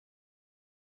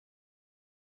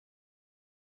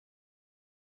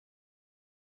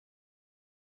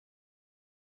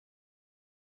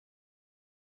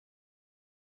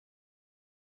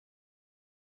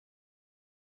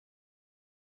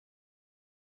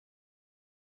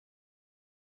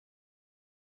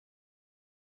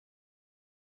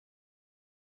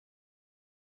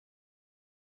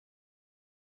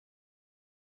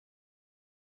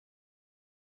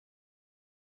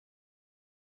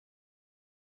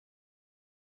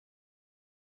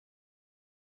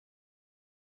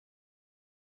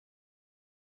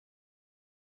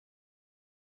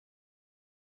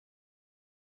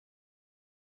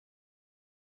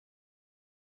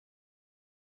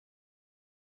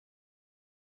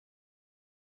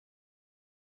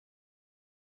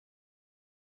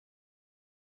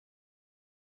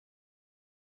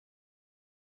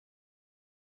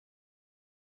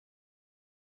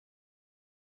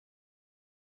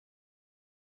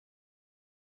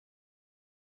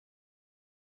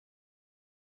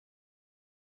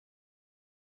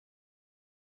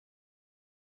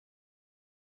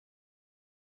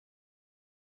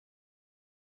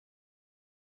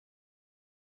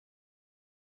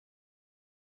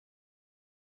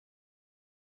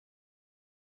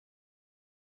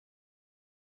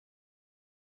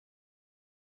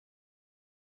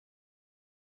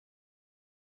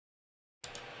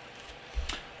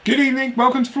Good evening,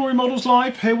 welcome to Flory Models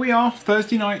Live. Here we are,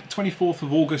 Thursday night, 24th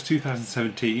of August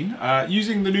 2017,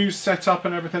 using the new setup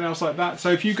and everything else like that. So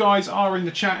if you guys are in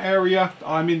the chat area,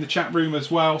 I'm in the chat room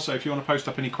as well. So if you want to post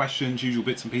up any questions, usual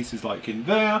bits and pieces like in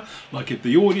there, like if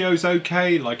the audio's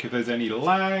okay, like if there's any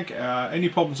lag, any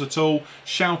problems at all,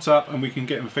 shout up and we can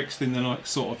get them fixed in the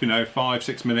next sort of,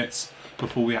 5-6 minutes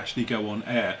before we actually go on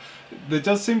air. There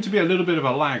does seem to be a little bit of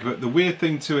a lag, but the weird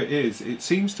thing to it is it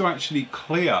seems to actually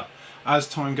clear as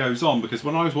time goes on, because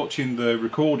when I was watching the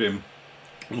recording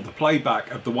or the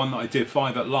playback of the one that I did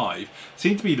 5 at live, it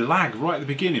seemed to be lag right at the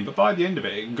beginning, but by the end of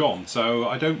it, it had gone. So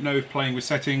I don't know if playing with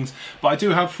settings, but I do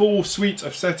have full suite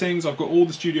of settings. I've got all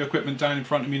the studio equipment down in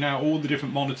front of me now, all the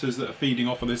different monitors that are feeding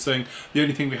off of this thing. The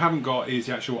only thing we haven't got is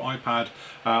the actual iPad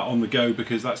on the go,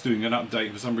 because that's doing an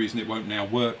update. For some reason it won't now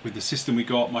work with the system we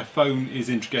got. My phone is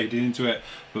integrated into it,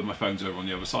 but my phone's over on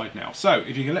the other side now. So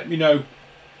if you can let me know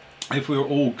if we're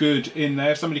all good in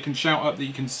there, if somebody can shout up that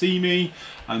you can see me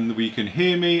and we can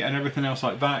hear me and everything else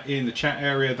like that in the chat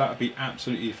area, that would be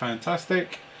absolutely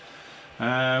fantastic.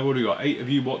 What do we got? 8 of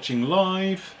you watching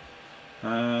live.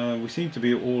 We seem to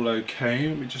be all okay.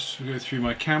 Let me just go through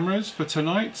my cameras for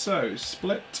tonight. So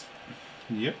split.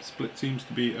 Yep, split seems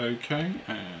to be okay.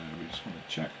 We just want to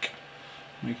check,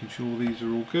 making sure these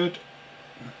are all good.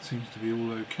 That seems to be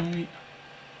all okay.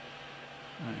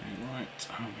 Right,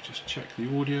 we just check the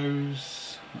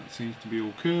audios, that seems to be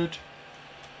all good,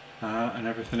 and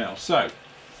everything else. So,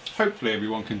 hopefully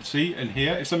everyone can see and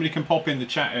hear. If somebody can pop in the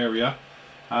chat area,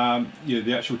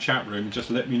 the actual chat room, and just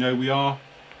let me know we are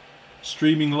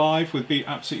streaming live, would be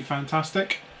absolutely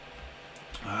fantastic.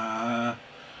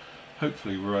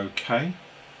 Hopefully we're okay.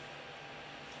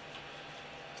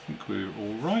 I think we're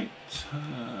all right.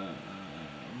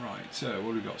 Right, so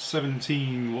what have we got?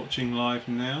 17 watching live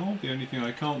now. The only thing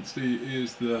I can't see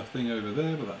is the thing over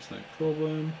there, but that's no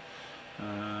problem.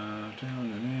 Down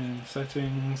and in,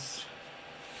 settings,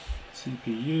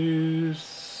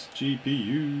 CPUs,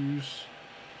 GPUs,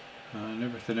 and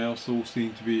everything else all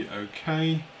seem to be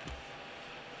okay.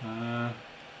 Yeah,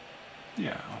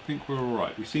 I think we're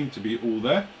alright. We seem to be all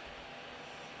there.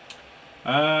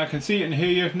 I can see it and hear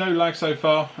you, no lag so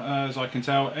far, as I can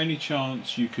tell. Any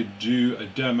chance you could do a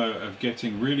demo of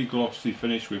getting really glossy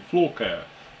finish with floor care?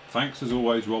 Thanks as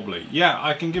always, Rob Lee. Yeah,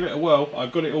 I can give it a whirl.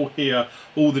 I've got it all here,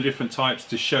 all the different types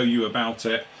to show you about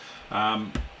it.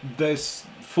 There's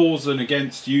fors and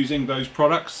against using those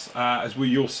products, as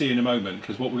you'll see in a moment,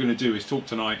 because what we're going to do is talk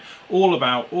tonight all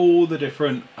about all the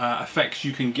different effects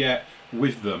you can get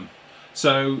with them.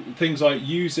 So things like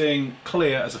using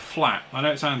clear as a flat. I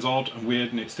know it sounds odd and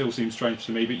weird and it still seems strange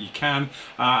to me, but you can.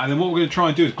 And then what we're going to try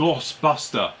and do is gloss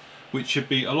buster, which should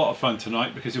be a lot of fun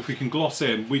tonight, because if we can gloss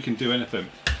in, we can do anything.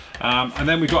 And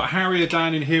then we've got Harrier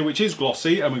down in here, which is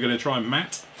glossy, and we're going to try and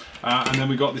matte. And then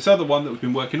we've got this other one that we've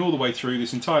been working all the way through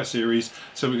this entire series,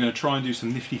 so we're going to try and do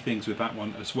some nifty things with that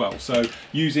one as well. So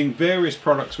using various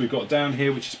products we've got down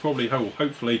here, which is probably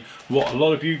hopefully what a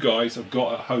lot of you guys have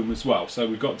got at home as well. So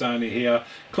we've got down in here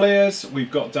clears, we've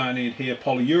got down in here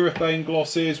polyurethane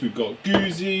glosses, we've got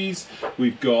goozies,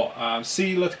 we've got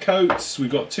sealer coats, we've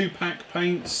got 2-pack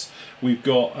paints, we've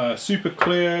got super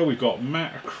clear, we've got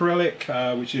matte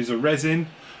acrylic, which is a resin,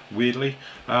 weirdly,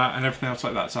 and everything else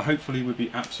like that. So hopefully we'll be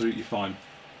absolutely fine.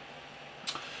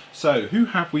 So who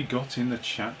have we got in the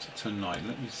chat tonight?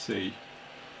 Let me see.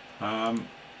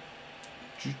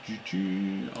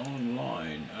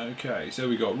 Online. Okay, so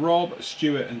we got Rob,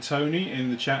 Stuart and Tony in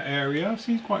the chat area.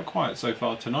 Seems quite quiet so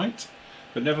far tonight,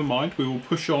 but never mind, we will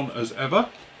push on as ever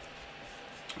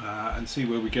and see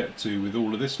where we get to with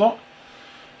all of this lot.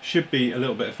 Should be a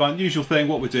little bit of fun. Usual thing,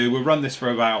 what we'll do, we'll run this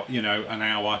for about, an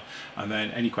hour, and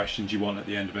then any questions you want at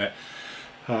the end of it,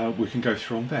 we can go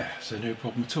through on there, so no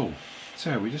problem at all.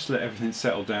 So we just let everything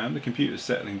settle down. The computer's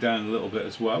settling down a little bit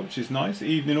as well, which is nice.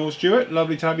 Evening all, Stuart.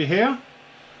 Lovely to have you here.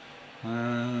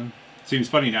 Seems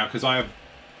funny now, because I have,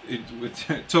 we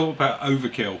talk about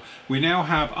overkill. We now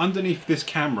have, underneath this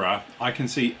camera, I can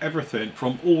see everything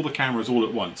from all the cameras all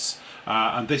at once.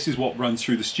 And this is what runs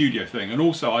through the studio thing, and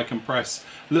also I can press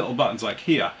little buttons like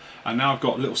here, and now I've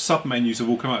got little sub menus have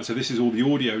all come out. So this is all the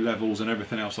audio levels and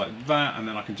everything else like that, and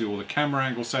then I can do all the camera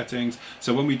angle settings.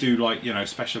 So when we do like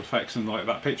special effects and like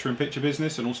that picture-in-picture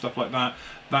business and all stuff like that,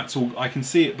 that's all, I can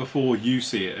see it before you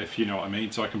see it, if you know what I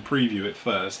mean. So I can preview it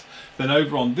first. Then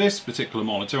over on this particular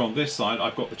monitor on this side,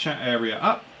 I've got the chat area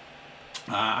up.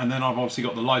 And then I've obviously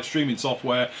got the live streaming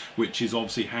software, which is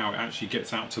obviously how it actually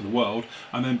gets out to the world.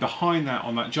 And then behind that,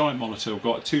 on that giant monitor, I've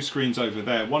got 2 screens over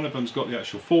there. One of them's got the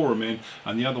actual forum in,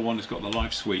 and the other one has got the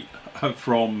live suite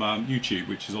from YouTube,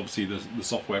 which is obviously the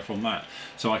software from that.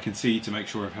 So I can see to make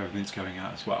sure if everything's going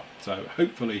out as well. So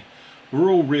hopefully we're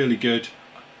all really good,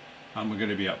 and we're going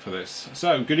to be up for this.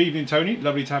 So good evening, Tony.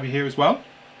 Lovely to have you here as well.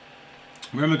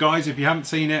 Remember guys, if you haven't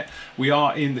seen it, we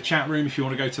are in the chat room. If you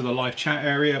want to go to the live chat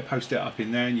area, post it up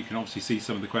in there and you can obviously see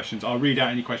some of the questions. I'll read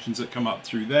out any questions that come up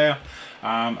through there,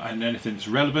 and anything that's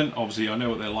relevant. Obviously I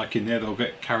know what they're like in there, they'll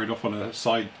get carried off on a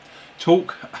side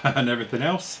talk and everything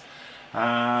else,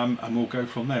 and we'll go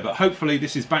from there. But hopefully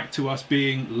this is back to us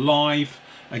being live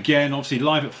again, obviously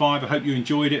live at 5. I hope you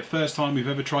enjoyed it. First time we've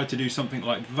ever tried to do something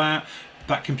like that.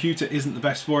 That computer isn't the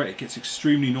best for it. It gets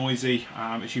extremely noisy.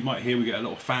 As you might hear, we get a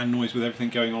little fan noise with everything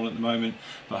going on at the moment.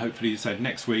 But hopefully, as I said,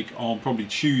 next week on probably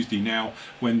Tuesday now,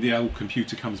 when the old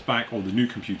computer comes back, or the new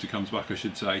computer comes back, I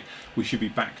should say, we should be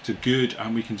back to good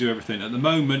and we can do everything. At the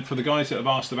moment, for the guys that have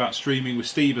asked about streaming with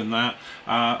Steve and that,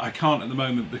 I can't at the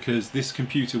moment because this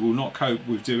computer will not cope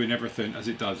with doing everything as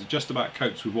it does. It just about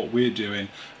copes with what we're doing,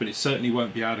 but it certainly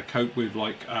won't be able to cope with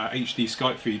like HD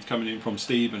Skype feeds coming in from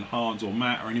Steve and Hans or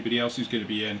Matt or anybody else who's going to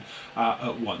be in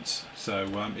at once. So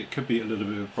it could be a little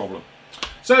bit of a problem.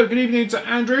 So good evening to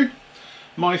Andrew,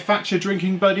 my Thatcher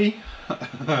drinking buddy.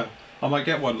 I might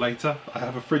get one later. I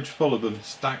have a fridge full of them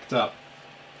stacked up.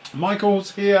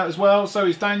 Michael's here as well, so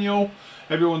is Daniel.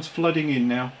 Everyone's flooding in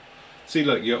now. See,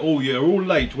 look, you're all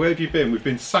late. Where have you been? We've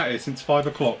been sat here since 5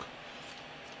 o'clock.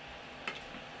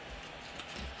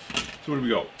 So what have we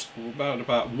got?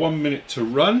 About 1 minute to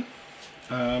run.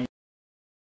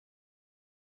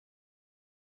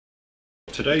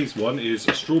 Today's one is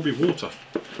strawberry water.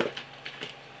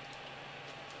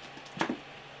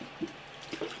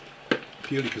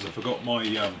 Purely because I forgot my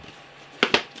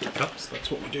cups.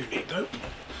 That's what we do need though.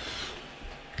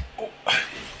 Oh.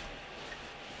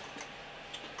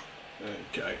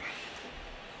 Okay.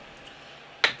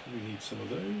 We need some of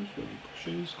those. We need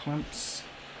brushes, clamps,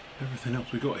 everything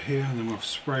else we got here, and then we'll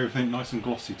spray everything nice and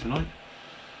glossy tonight.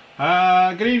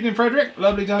 Good evening, Frederick.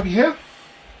 Lovely to have you here.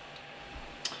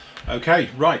 Okay,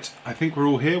 right, I think we're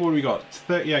all here. What have we got?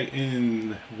 38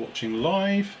 in watching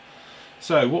live.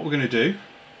 So what we're going to do,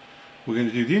 we're going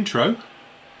to do the intro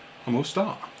and we'll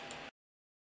start.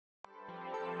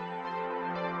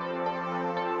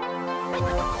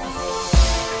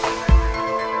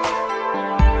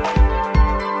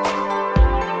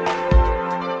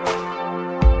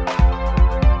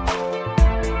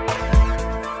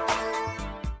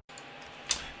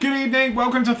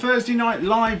 Welcome to Thursday Night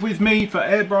Live with me for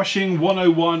Airbrushing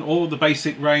 101, or the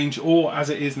basic range, or as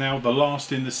it is now, the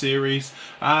last in the series.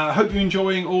 Hope you're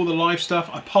enjoying all the live stuff.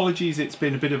 Apologies, it's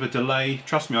been a bit of a delay.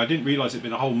 Trust me, I didn't realise it'd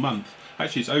been a whole month.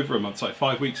 Actually, it's over a month, it's like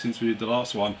 5 weeks since we did the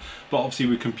last one. But obviously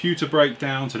with computer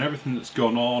breakdowns and everything that's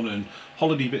gone on and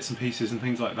holiday bits and pieces and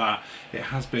things like that, it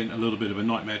has been a little bit of a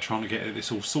nightmare trying to get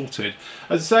this all sorted.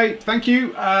 As I say, thank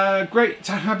you. Great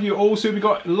to have you all. So we've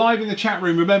got live in the chat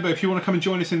room. Remember, if you want to come and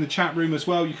join us in the chat room as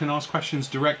well, you can ask questions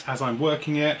direct as I'm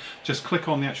working it. Just click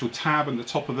on the actual tab at the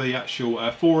top of the actual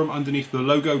forum underneath the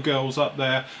logo girls up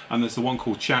there, and there's the one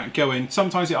called chat. Go in.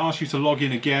 Sometimes it asks you to log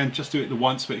in again. Just do it the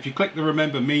once, but if you click the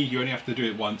remember me, you only have to do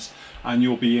it once and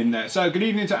you'll be in there. So good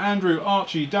evening to Andrew,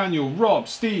 Archie, Daniel, Rob,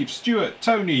 Steve, Stuart,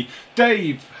 Tony,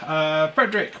 Dave,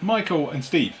 Frederick, Michael and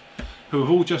Steve, who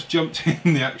have all just jumped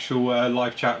in the actual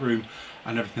live chat room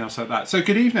and everything else like that. So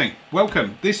good evening,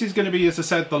 welcome. This is going to be, as I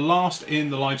said, the last in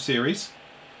the live series.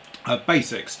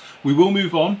 Basics. We will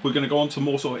move on. We're going to go on to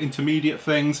more sort of intermediate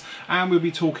things, and we'll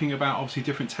be talking about obviously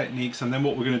different techniques, and then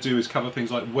what we're going to do is cover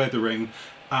things like weathering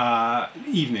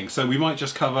evening. So we might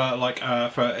just cover like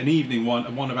for an evening one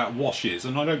and one about washes,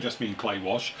 and I don't just mean clay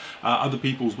wash, other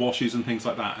people's washes and things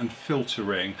like that, and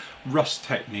filtering, rust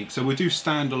techniques. So we'll do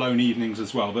standalone evenings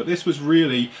as well, but this was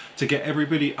really to get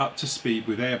everybody up to speed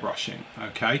with airbrushing.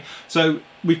 Okay, so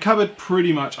we've covered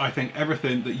pretty much, I think,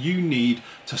 everything that you need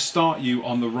to start you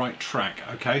on the right track.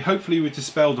 Okay, hopefully we've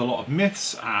dispelled a lot of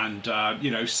myths, and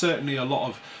you know, certainly a lot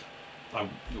of, I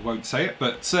won't say it,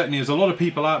 but certainly there's a lot of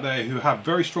people out there who have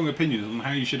very strong opinions on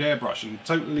how you should airbrush, and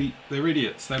totally they're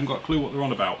idiots. They haven't got a clue what they're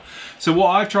on about. So what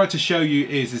I've tried to show you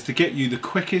is to get you the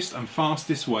quickest and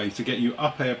fastest way to get you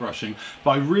up airbrushing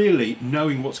by really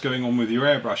knowing what's going on with your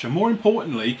airbrush, and more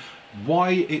importantly, why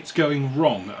it's going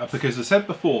wrong, because as I said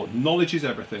before, knowledge is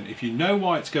everything. If you know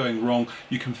why it's going wrong,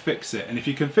 you can fix it, and if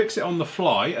you can fix it on the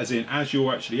fly, as in as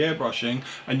you're actually airbrushing,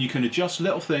 and you can adjust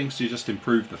little things to just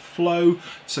improve the flow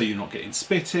so you're not getting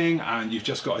spitting and you've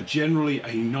just got a generally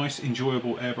a nice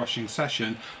enjoyable airbrushing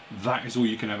session, that is all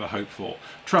you can ever hope for.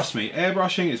 Trust me,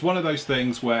 airbrushing is one of those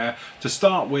things where to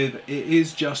start with it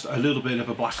is just a little bit of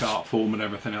a black art form and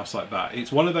everything else like that.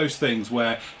 It's one of those things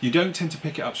where you don't tend to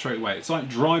pick it up straight away. It's like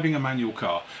driving a manual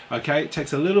car, okay? It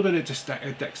takes a little bit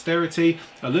of dexterity,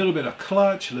 a little bit of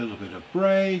clutch, a little bit of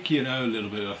brake, you know, a little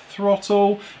bit of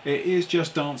throttle. It is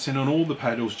just dancing on all the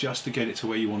pedals just to get it to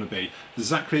where you want to be.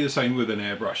 Exactly the same with an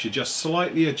airbrush. You're just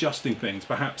slightly adjusting things.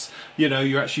 Perhaps, you know,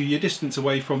 you're distance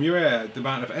away from your air, the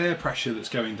amount of air pressure that's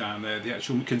going down there, the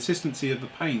actual consistency of the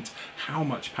paint, how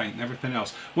much paint and everything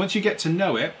else. Once you get to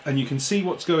know it and you can see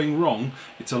what's going wrong,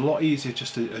 it's a lot easier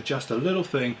just to adjust a little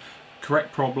thing,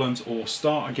 correct problems, or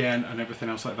start again and everything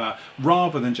else like that,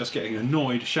 rather than just getting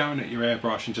annoyed, shouting at your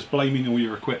airbrush and just blaming all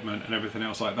your equipment and everything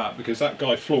else like that, because that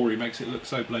guy Flory makes it look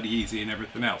so bloody easy and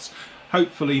everything else.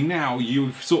 Hopefully now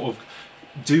you've sort of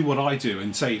do what I do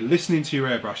and say, listening to your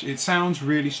airbrush, it sounds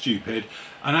really stupid,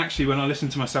 and actually when I listen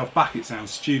to myself back it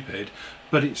sounds stupid,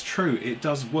 but it's true, it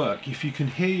does work. If you can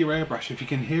hear your airbrush, if you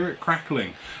can hear it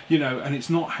crackling, you know, and it's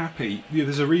not happy, you know,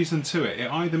 there's a reason to it.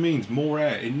 It either means more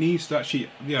air, it needs to actually,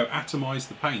 you know, atomize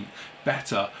the paint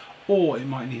better, or it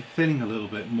might need thinning a little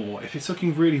bit more. If it's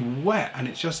looking really wet and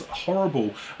it's just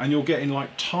horrible and you're getting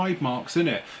like tide marks in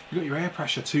it, you've got your air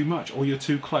pressure too much or you're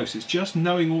too close. It's just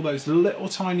knowing all those little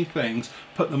tiny things,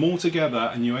 put them all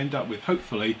together, and you end up with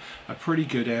hopefully a pretty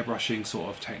good airbrushing sort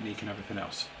of technique and everything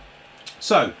else.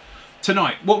 So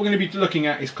tonight, what we're going to be looking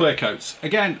at is clear coats.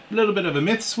 Again, a little bit of a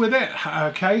myths with it,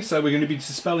 okay, so we're going to be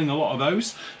dispelling a lot of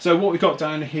those. So what we've got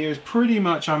down here is pretty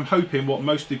much, I'm hoping, what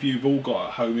most of you have all got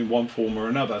at home in one form or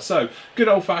another. So, good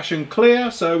old-fashioned clear,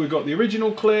 so we've got the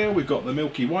original clear, we've got the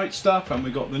milky white stuff, and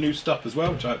we've got the new stuff as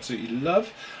well, which I absolutely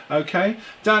love. Okay,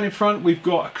 down in front we've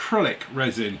got acrylic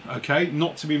resin, okay,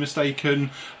 not to be mistaken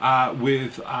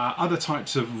with other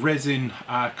types of resin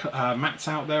mats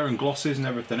out there and glosses and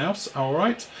everything else. All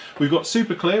right, we've got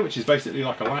super clear, which is basically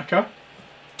like a lacquer.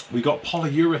 We've got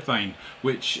polyurethane,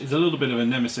 which is a little bit of a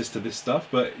nemesis to this stuff,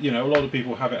 but you know, a lot of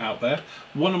people have it out there.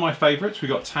 One of my favorites, we've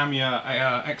got Tamiya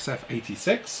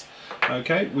XF86.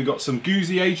 Okay, we got some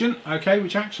Goozy agent, okay,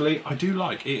 which actually I do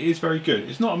like. It is very good.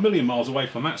 It's not a million miles away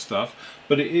from that stuff,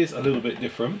 but it is a little bit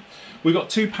different. We've got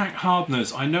 2-pack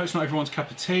hardeners. I know it's not everyone's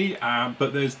cup of tea,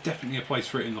 but there's definitely a place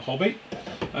for it in the hobby.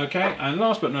 Okay, and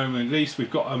last but not least, we've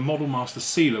got a Model Master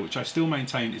sealer, which I still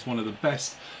maintain is one of the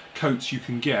best coats you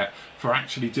can get for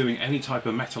actually doing any type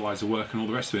of metallizer work and all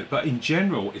the rest of it. But in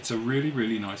general, it's a really,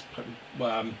 really nice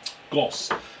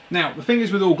gloss. Now, the thing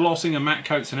is with all glossing and matte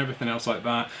coats and everything else like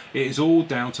that, it is all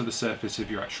down to the surface of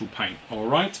your actual paint, all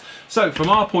right? So from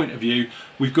our point of view,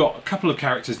 we've got a couple of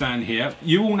characters down here.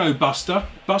 You all know Buster.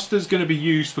 Buster's going to be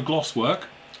used for gloss work.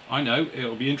 I know,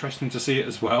 it'll be interesting to see it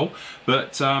as well,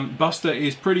 but Buster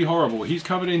is pretty horrible. He's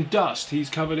covered in dust, he's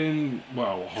covered in,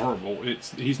 well, horrible.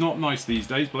 He's not nice these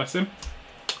days, bless him.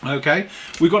 Okay,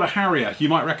 we've got a Harrier. You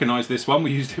might recognise this one.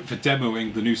 We used it for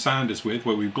demoing the new Sanders with,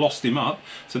 where we've glossed him up.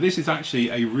 So this is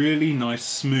actually a really nice,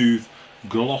 smooth,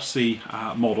 glossy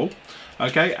model.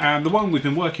 Okay, and the one we've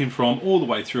been working from all the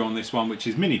way through on this one, which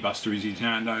is Mini Buster as he's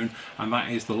now known, and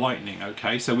that is the Lightning.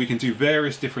 Okay, so we can do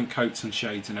various different coats and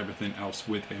shades and everything else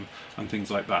with him and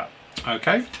things like that.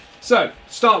 Okay, so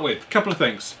start with a couple of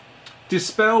things.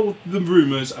 Dispel the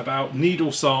rumours about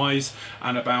needle size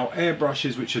and about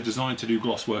airbrushes which are designed to do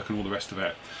gloss work and all the rest of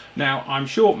it. Now, I'm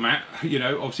sure Matt, you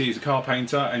know, obviously he's a car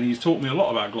painter and he's taught me a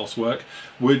lot about gloss work,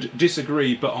 would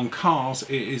disagree, but on cars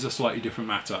it is a slightly different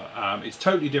matter. It's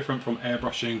totally different from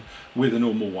airbrushing with a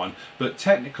normal one, but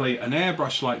technically an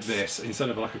airbrush like this, instead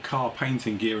of like a car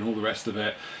painting gear and all the rest of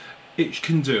it, it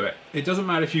can do it. It doesn't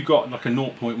matter if you've got like a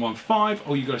 0.15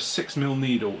 or you've got a 6mm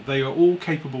needle. They are all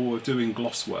capable of doing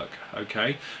gloss work,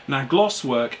 okay? Now gloss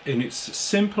work in its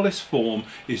simplest form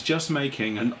is just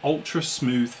making an ultra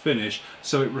smooth finish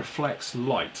so it reflects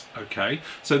light, okay?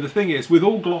 So the thing is, with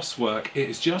all gloss work, it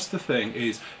is just the thing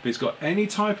is, if it's got any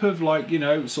type of like, you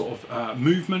know, sort of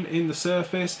movement in the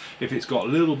surface, if it's got a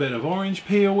little bit of orange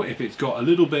peel, if it's got a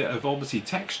little bit of obviously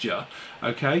texture,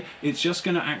 okay, it's just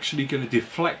going to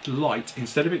deflect light.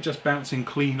 Instead of it just bouncing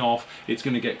clean off, it's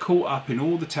going to get caught up in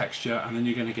all the texture and then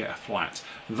you're going to get a flat.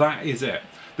 That is it.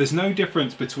 There's no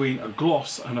difference between a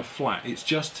gloss and a flat. It's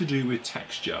just to do with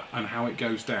texture and how it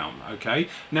goes down, okay?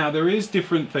 Now there is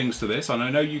different things to this, and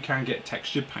I know you can get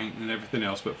textured paint and everything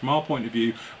else, but from our point of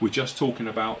view, we're just talking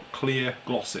about clear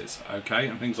glosses, okay,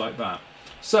 and things like that.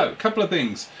 So, a couple of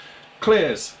things.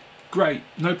 Clears, great,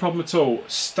 no problem at all.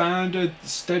 Standard,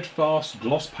 steadfast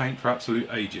gloss paint for absolute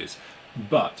ages.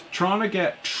 But trying to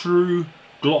get true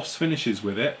gloss finishes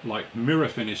with it, like mirror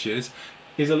finishes,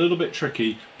 is a little bit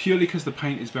tricky, purely because the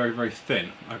paint is very, very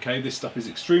thin. Okay, this stuff is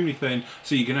extremely thin,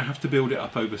 so you're going to have to build it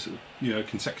up over, you know,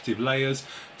 consecutive layers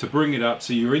to bring it up,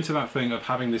 so you're into that thing of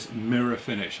having this mirror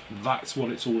finish. That's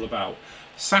what it's all about.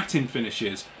 Satin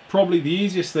finishes, probably the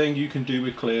easiest thing you can do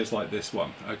with clears like this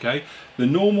one. Okay, the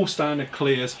normal standard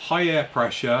clears, high air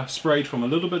pressure, sprayed from a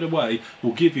little bit away,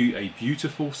 will give you a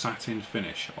beautiful satin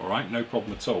finish. All right, no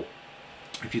problem at all.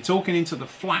 If you're talking into the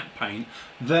flat paint,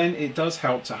 then it does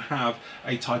help to have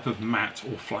a type of matte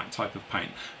or flat type of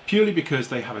paint, purely because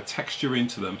they have a texture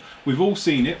into them. We've all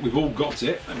seen it, we've all got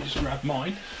it. Let me just grab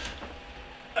mine.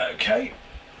 Okay,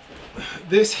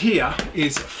 this here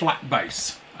is flat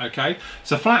base. Okay,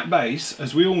 so flat base,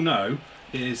 as we all know,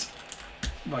 is,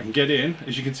 if I can get in,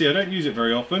 as you can see, I don't use it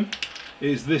very often,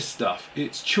 is this stuff.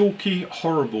 It's chalky,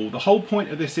 horrible. The whole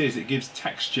point of this is it gives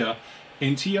texture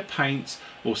into your paints,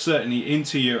 or certainly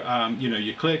into your you know,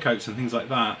 your clear coats and things like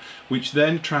that, which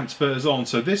then transfers on.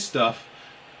 So this stuff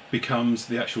becomes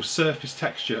the actual surface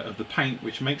texture of the paint,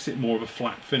 which makes it more of a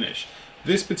flat finish.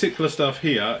 This particular stuff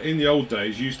here, in the old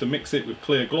days, used to mix it with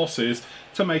clear glosses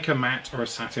to make a matte or a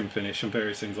satin finish and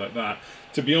various things like that.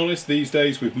 To be honest, these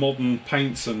days with modern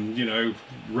paints and, you know,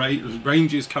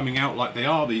 ranges coming out like they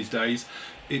are these days,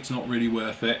 it's not really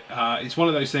worth it. It's one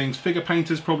of those things, figure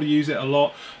painters probably use it a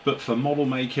lot, but for model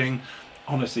making,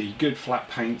 honestly, good flat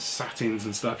paints, satins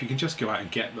and stuff, you can just go out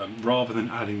and get them rather than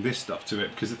adding this stuff to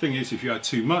it. Because the thing is, if you add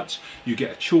too much, you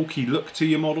get a chalky look to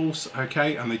your models,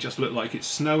 okay, and they just look like it's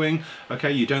snowing.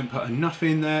 Okay, you don't put enough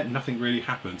in there, nothing really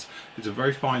happens. It's a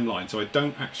very fine line, so I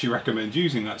don't actually recommend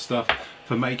using that stuff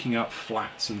for making up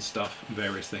flats and stuff,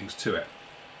 various things to it.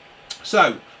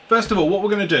 So first of all, what we're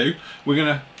going to do, we're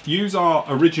going to use our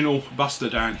original buster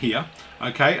down here,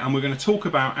 okay, and we're going to talk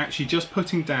about actually just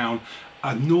putting down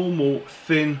a normal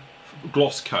thin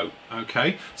gloss coat.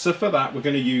 Okay, so for that we're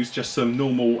going to use just some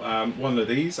normal one of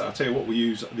these. I'll tell you what, we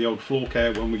use the old floor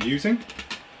care one we're using.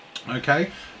 Okay,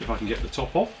 if I can get the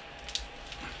top off.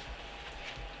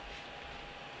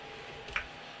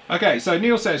 Okay, so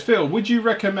Neil says, Phil, would you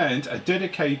recommend a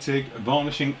dedicated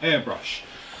varnishing airbrush?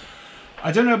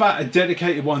 I don't know about a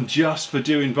dedicated one just for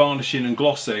doing varnishing and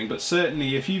glossing, but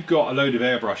certainly if you've got a load of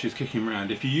airbrushes kicking around,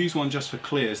 if you use one just for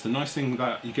clears, the nice thing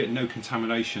that you get no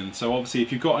contamination. So obviously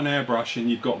if you've got an airbrush and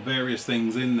you've got various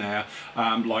things in there,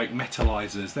 like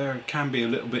metallizers, there can be a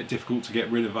little bit difficult to get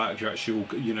rid of that, your actual,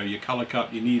 you know, your color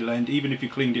cup, your needle end. Even if you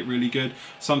cleaned it really good,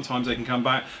 sometimes they can come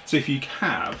back. So if you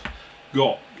have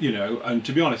got, you know, and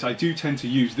to be honest, I do tend to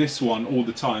use this one all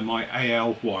the time, my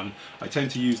AL one. I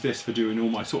tend to use this for doing all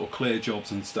my sort of clear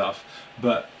jobs and stuff,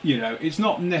 but you know, it's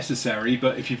not necessary.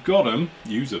 But if you've got them,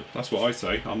 use them. That's what I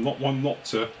say. I'm not one not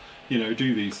to, you know,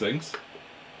 do these things.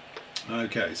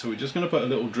 Okay, so we're just going to put a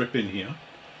little drip in here.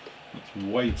 That's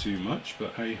way too much,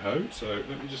 but hey ho. So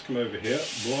let me just come over here,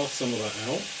 blast some of that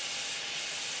out.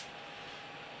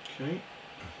 Okay,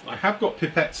 I have got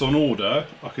pipettes on order.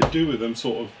 I could do with them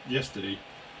sort of yesterday.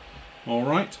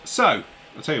 Alright, so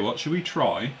I'll tell you what, should we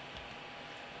try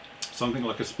something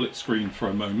like a split screen for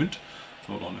a moment?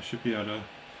 Hold on, I should be able to,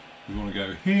 we want to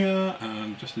go here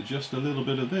and just adjust a little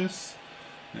bit of this.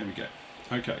 There we go.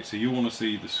 Okay, so you want to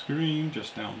see the screen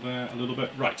just down there a little bit.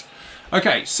 Right,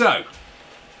 okay, so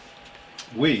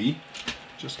we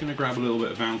just going to grab a little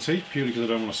bit of Bounty, purely because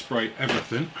I don't want to spray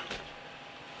everything.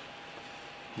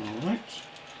 Alright.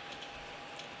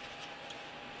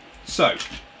 So,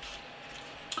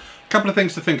 a couple of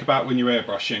things to think about when you're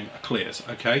airbrushing clears,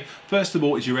 okay? First of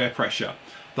all is your air pressure.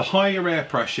 The higher your air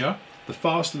pressure, the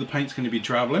faster the paint's going to be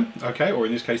travelling, okay? Or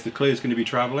in this case, the clear's going to be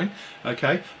travelling,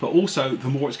 okay? But also, the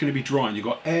more it's going to be drying. You've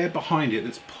got air behind it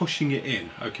that's pushing it in,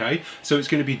 okay? So it's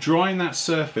going to be drying that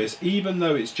surface, even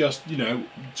though it's just, you know,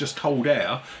 just cold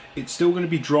air, it's still going to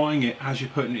be drying it as you're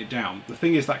putting it down. The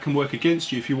thing is, that can work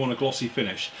against you if you want a glossy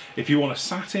finish. If you want a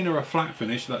satin or a flat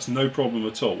finish, that's no problem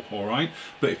at all, all right?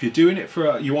 But if you're doing it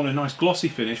for, you want a nice glossy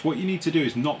finish, what you need to do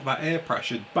is knock that air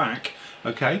pressure back,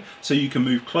 okay? So you can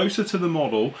move closer to the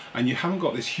model and you haven't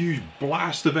got this huge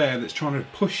blast of air that's trying to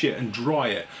push it and dry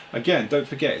it. Again, don't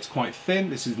forget, it's quite thin.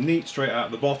 This is neat straight out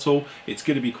of the bottle. It's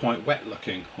going to be quite wet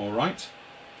looking, all right?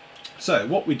 So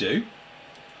what we do,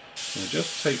 we'll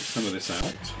just take some of this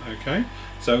out, okay?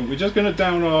 So we're just going to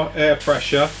down our air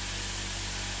pressure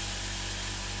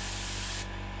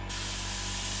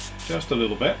just a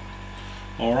little bit.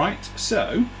 All right,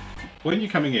 so when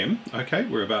you're coming in, okay,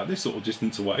 we're about this sort of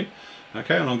distance away,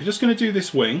 okay, and I'm just going to do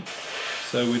this wing.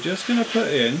 So we're just going to put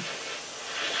in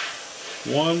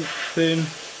one thin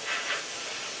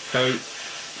coat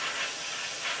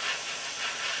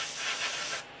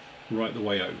right the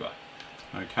way over.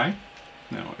 Okay,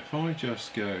 now if I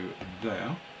just go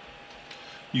there,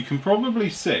 you can probably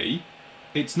see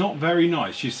it's not very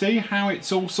nice. You see how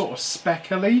it's all sort of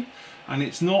speckly and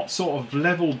it's not sort of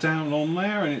level down on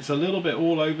there, and it's a little bit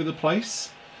all over the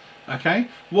place. Okay,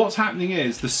 what's happening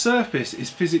is the surface is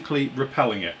physically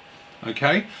repelling it.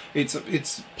 Okay,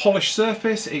 it's polished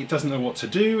surface, it doesn't know what to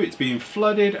do, it's being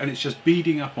flooded and it's just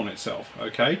beading up on itself.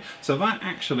 Okay, so that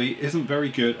actually isn't very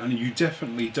good, and you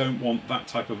definitely don't want that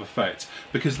type of effect,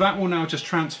 because that will now just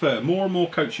transfer. More and more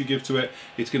coats you give to it,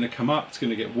 it's going to come up, it's going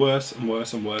to get worse and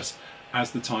worse and worse as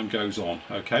the time goes on.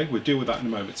 Okay, we'll deal with that in a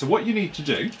moment. So what you need to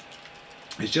do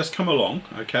is just come along.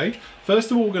 Okay, first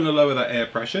of all we're going to lower that air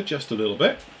pressure just a little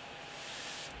bit.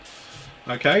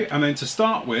 Okay, and then to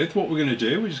start with, what we're going to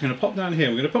do, we're just going to pop down here,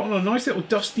 we're going to put on a nice little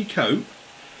dusty coat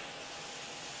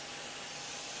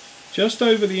just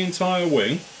over the entire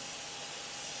wing.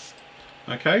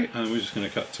 Okay, and we're just going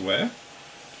to cut to wear,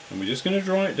 and we're just going to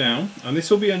dry it down, and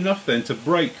this will be enough then to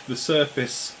break the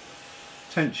surface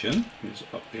tension. Just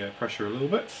up the air pressure a little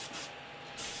bit.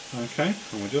 Okay,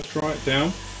 and we'll just dry it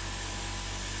down.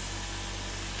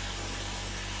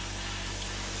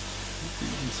 You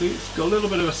can see it's got a little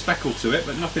bit of a speckle to it,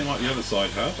 but nothing like the other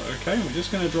side had. Okay, we're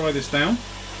just going to dry this down.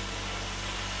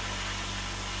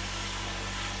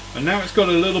 And now it's got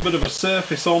a little bit of a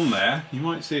surface on there. You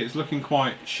might see it's looking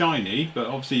quite shiny, but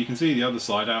obviously you can see the other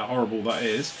side, how horrible that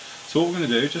is. So what we're going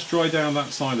to do, just dry down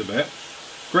that side a bit.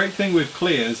 Great thing with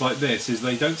clears like this is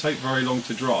they don't take very long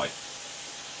to dry.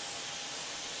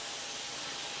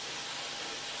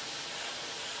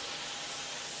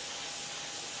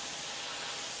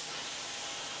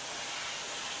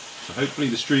 So hopefully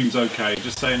the stream's okay.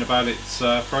 Just saying about it's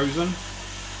frozen.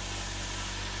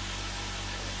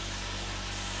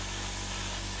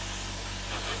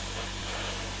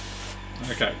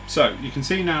 Okay, so you can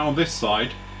see now on this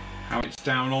side how it's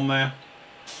down on there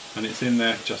and it's in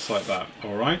there just like that.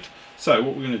 Alright, so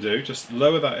what we're going to do, just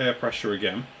lower that air pressure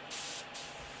again.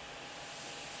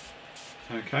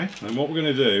 Okay, and what we're going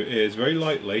to do is very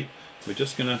lightly, we're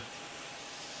just going to,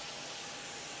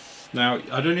 now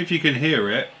I don't know if you can hear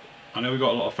it, I know we've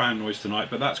got a lot of fan noise tonight,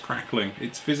 but that's crackling.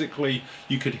 It's physically,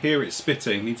 you could hear it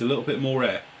spitting, needs a little bit more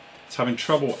air. It's having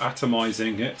trouble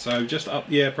atomizing it, so just up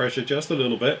the air pressure just a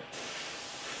little bit.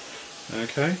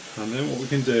 Okay, and then what we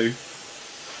can do,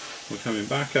 we're coming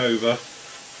back over.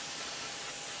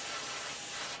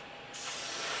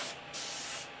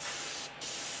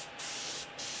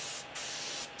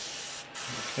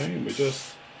 Okay, and we're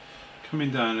just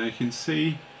coming down, and you can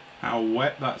see how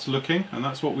wet that's looking, and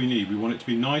that's what we need. We want it to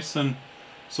be nice and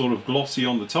sort of glossy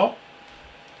on the top.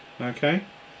 Okay,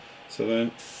 so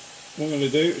then what I'm going to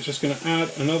do is just going to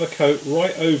add another coat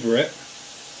right over it.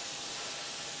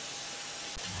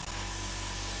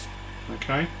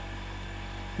 Okay,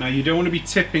 now you don't want to be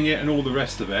tipping it and all the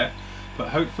rest of it, but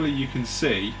hopefully you can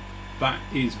see that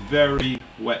is very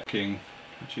wet.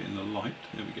 Catch it in the light,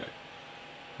 there we go.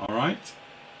 Alright,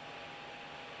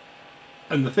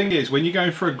 and the thing is, when you're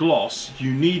going for a gloss,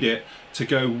 you need it to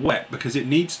go wet because it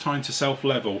needs time to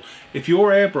self-level. If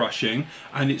you're airbrushing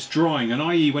and it's drying, and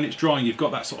i.e. when it's drying you've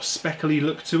got that sort of speckly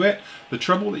look to it, the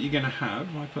trouble that you're going to have,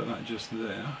 if I put that just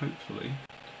there, hopefully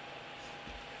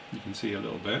you can see a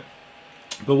little bit.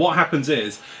 But what happens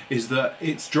is that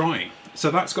it's drying, so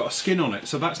that's got a skin on it,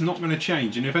 so that's not going to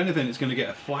change, and if anything it's going to get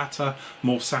a flatter,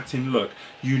 more satin look.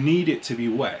 You need it to be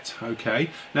wet.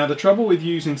 Okay, now the trouble with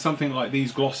using something like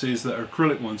these glosses that are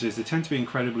acrylic ones is they tend to be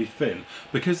incredibly thin.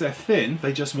 Because they're thin,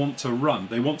 they just want to run,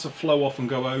 they want to flow off and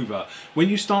go over. When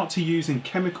you start to using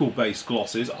chemical based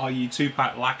glosses, i.e.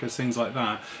 2-pack lacquers, things like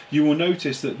that, you will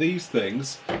notice that these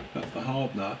things, that's the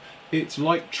hardener, it's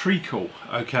like treacle.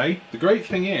 Okay, the great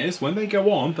thing is when they go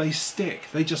on they stick,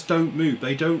 they just don't move,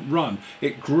 they don't run,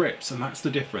 it grips, and that's the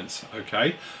difference.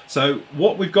 Okay, so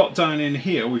what we've got down in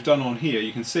here, we've done on here,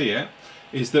 you can see it,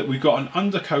 is that we've got an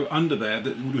undercoat under there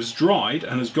that was dried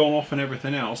and has gone off and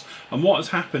everything else, and what has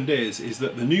happened is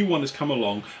that the new one has come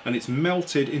along and it's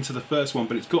melted into the first one,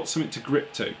 but it's got something to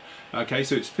grip to. Okay,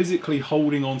 so it's physically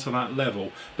holding on to that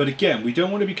level. But again, we don't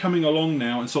want to be coming along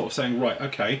now and sort of saying, right,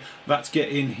 okay, let's get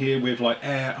in here with like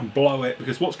air and blow it,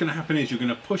 because what's going to happen is you're going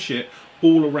to push it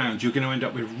all around. You're going to end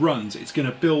up with runs. It's going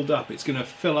to build up. It's going to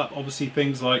fill up obviously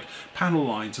things like panel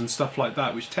lines and stuff like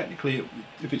that, which technically,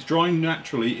 if it's drying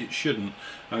naturally, it shouldn't.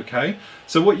 Okay,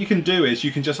 so what you can do is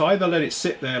you can just either let it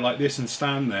sit there like this and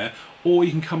stand there, or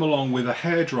you can come along with a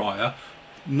hairdryer,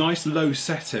 nice low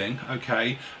setting,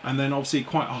 okay, and then obviously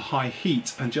quite a high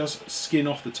heat, and just skin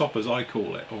off the top, as I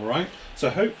call it. All right, so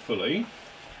hopefully,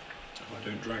 if I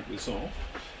don't drag this off,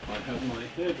 I have my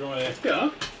hairdryer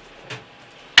here.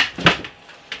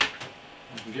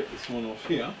 I can get this one off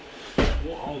here.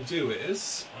 What I'll do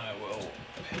is I will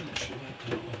pinch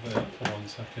that out of there for 1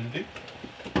 second.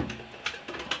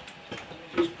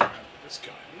 Just grab this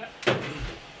guy in there.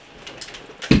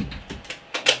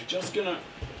 I'm just gonna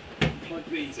plug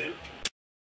these in.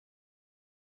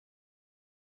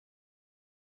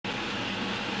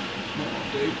 What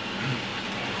I'll do.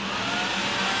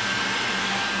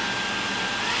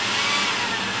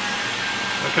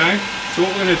 Okay, so what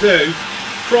we're going to do,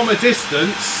 from a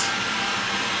distance,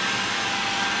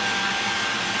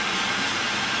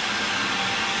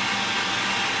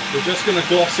 we're just going to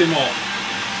gloss him off.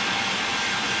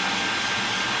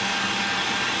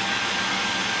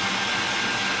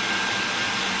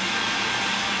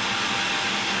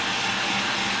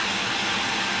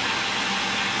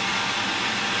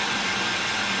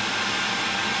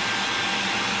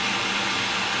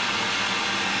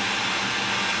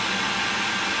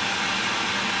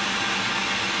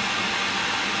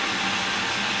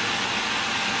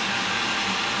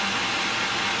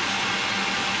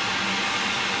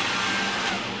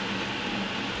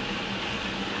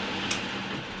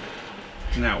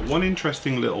 Now, one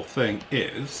interesting little thing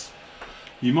is,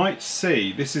 you might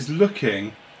see this is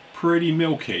looking pretty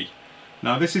milky.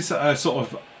 Now, this is a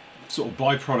sort of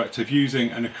byproduct of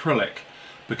using an acrylic,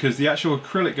 because the actual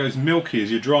acrylic goes milky as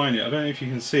you're drying it. I don't know if you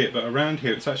can see it, but around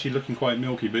here it's actually looking quite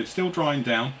milky, but it's still drying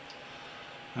down.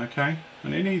 Okay,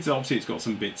 and it needs, obviously it's got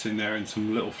some bits in there and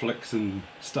some little flicks and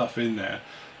stuff in there,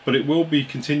 but it will be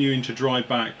continuing to dry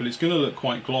back, but it's going to look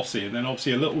quite glossy, and then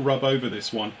obviously a little rub over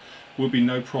this one will be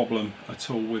no problem at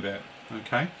all with it.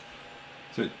 Okay,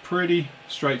 so it's pretty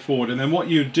straightforward. And then what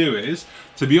you do is,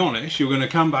 to be honest, you're going to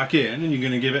come back in and you're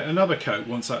going to give it another coat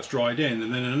once that's dried in,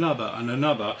 and then another and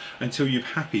another until you're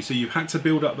happy. So you've had to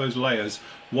build up those layers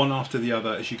one after the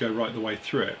other as you go right the way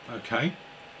through it. Okay,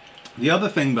 the other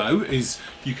thing though is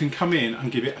you can come in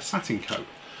and give it a satin coat.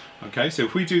 Okay, so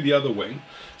if we do the other wing,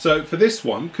 so for this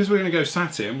one, because we're going to go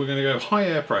satin, we're going to go high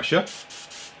air pressure,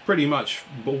 pretty much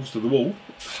balls to the wall,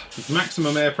 as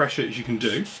maximum air pressure as you can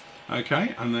do.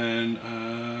 Okay, and then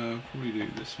probably do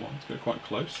this one, let's go quite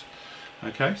close.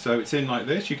 Okay, so it's in like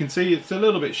this. You can see it's a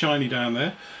little bit shiny down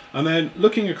there, and then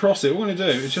looking across it, what we're going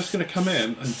to do is just going to come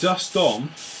in and dust on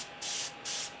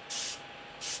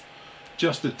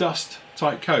just a dust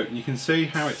type coat, and you can see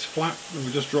how it's flat, and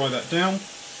we just dry that down.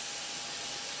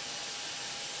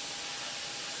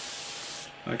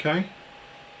 Okay,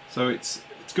 so it's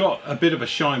got a bit of a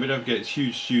shine, but don't forget it's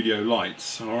huge studio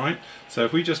lights. Alright, so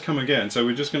if we just come again, so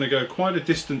we're just going to go quite a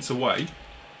distance away.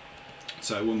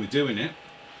 So when we're doing it,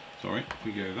 sorry, if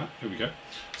we go that, here we go.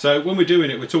 So when we're doing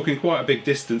it, we're talking quite a big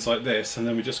distance like this, and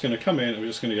then we're just going to come in and we're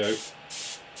just going to go.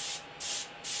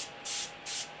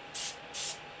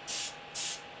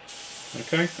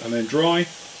 Okay, and then dry.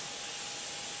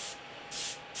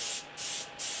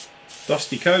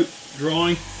 Dusty coat,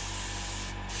 dry.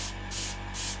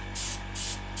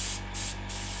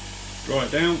 Dry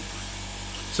it down.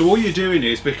 So all you're doing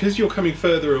is, because you're coming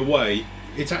further away,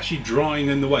 it's actually drying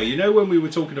in the way. You know, when we were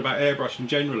talking about airbrushing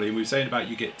generally, and we were saying about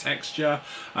you get texture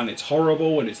and it's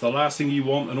horrible and it's the last thing you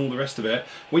want and all the rest of it,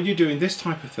 when you're doing this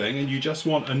type of thing and you just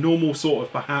want a normal sort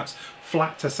of perhaps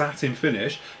flat to satin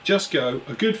finish, just go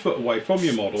a good foot away from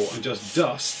your model and just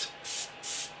dust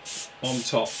on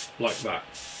top like that.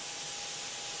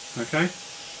 Okay,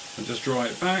 and just dry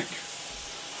it back.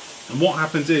 And what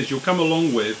happens is you'll come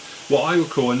along with what I would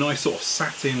call a nice sort of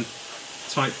satin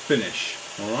type finish.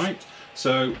 Alright,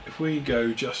 so if we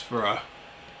go just for a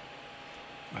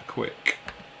quick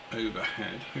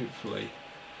overhead, hopefully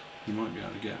you might be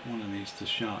able to get one of these to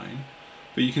shine.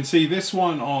 But you can see this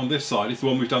one on this side is the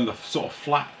one we've done the sort of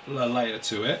flat layer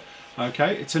to it.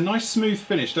 Okay, it's a nice smooth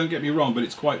finish, don't get me wrong, but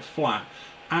it's quite flat,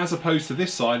 as opposed to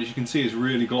this side, as you can see, is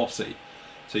really glossy.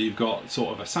 So you've got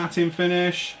sort of a satin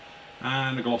finish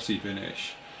and a glossy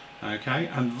finish. Okay,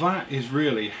 and that is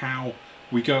really how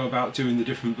we go about doing the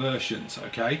different versions.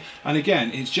 Okay, and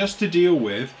again, it's just to deal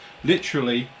with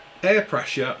literally air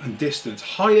pressure and distance.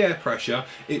 High air pressure,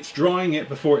 it's drying it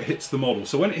before it hits the model.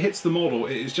 So when it hits the model,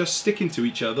 it is just sticking to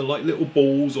each other like little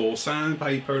balls or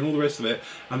sandpaper and all the rest of it,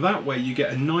 and that way you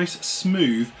get a nice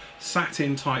smooth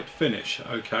satin type finish.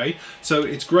 Okay, so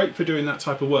it's great for doing that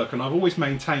type of work, and I've always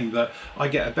maintained that I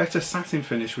get a better satin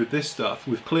finish with this stuff,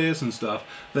 with clears and stuff,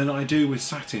 than I do with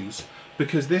satins,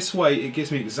 because this way it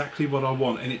gives me exactly what I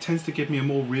want, and it tends to give me a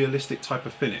more realistic type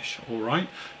of finish. All right,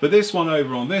 but this one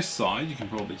over on this side, you can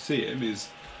probably see him, is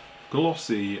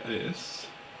glossy-ish.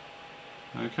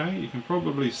 Okay, you can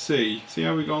probably see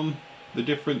how we've gone the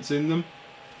difference in them.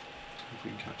 If we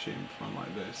can catch it in front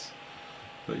like this.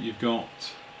 that you've got.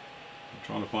 I'm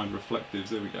trying to find reflectives,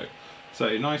 there we go. So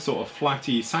a nice sort of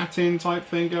flatty satin type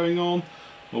thing going on,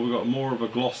 or we've got more of a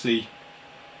glossy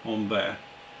on there,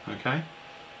 okay?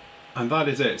 And that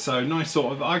is it. So nice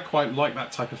sort of, I quite like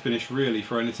that type of finish really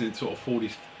for anything sort of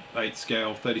 48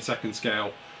 scale, 32nd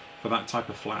scale, for that type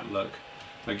of flat look.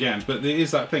 Again, but there is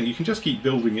that thing, you can just keep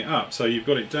building it up. So you've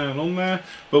got it down on there,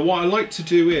 but what I like to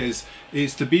do is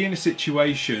to be in a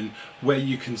situation where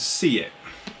you can see it.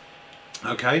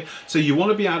 Okay, so you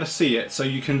want to be able to see it so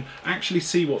you can actually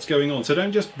see what's going on. So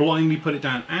don't just blindly put it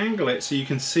down, angle it so you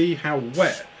can see how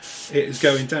wet it is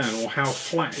going down or how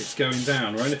flat it's going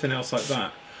down or anything else like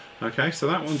that. Okay, so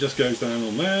that one just goes down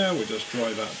on there, we'll just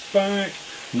dry that back.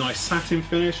 Nice satin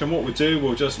finish, and what we'll do,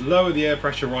 we'll just lower the air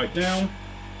pressure right down.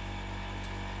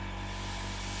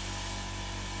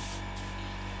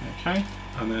 Okay,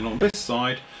 and then on this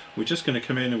side, we're just going to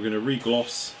come in and we're going to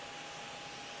re-gloss.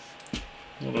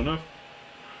 Not enough.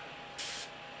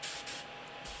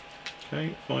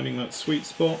 Okay, finding that sweet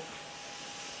spot.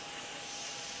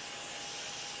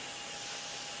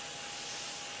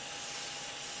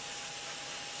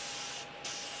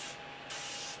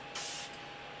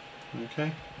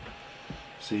 Okay,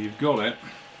 so you've got it.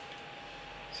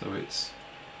 So it's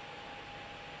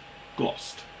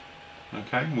glossed.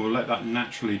 Okay, we'll let that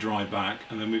naturally dry back,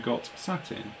 and then we've got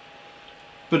satin.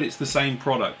 But it's the same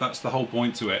product, that's the whole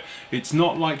point to it. It's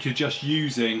not like you're just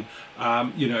using,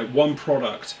 you know, one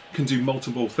product can do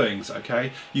multiple things,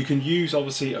 okay? You can use,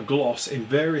 obviously, a gloss in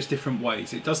various different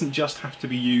ways. It doesn't just have to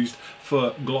be used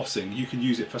for glossing. You can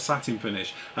use it for satin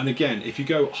finish. And again, if you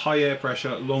go high air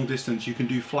pressure, long distance, you can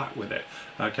do flat with it,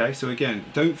 okay? So again,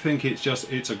 don't think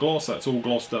it's a gloss, that's all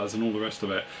gloss does and all the rest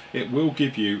of it. It will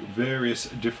give you various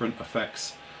different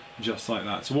effects just like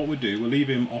that. So what we'll do, we'll leave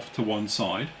him off to one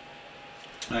side.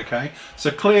 Okay, so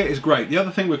clear is great. The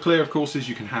other thing with clear, of course, is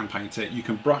you can hand paint it, you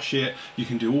can brush it, you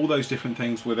can do all those different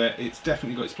things with it. It's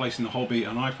definitely got its place in the hobby,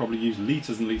 and I've probably used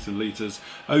litres and litres and litres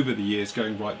over the years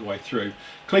going right the way through.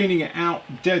 Cleaning it out,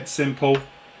 dead simple.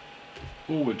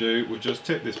 All we do, we'll just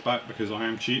tip this back because I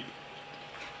am cheap.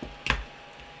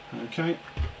 Okay.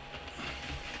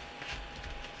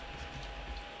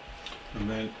 And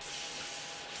then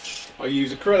I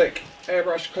use acrylic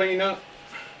airbrush cleaner.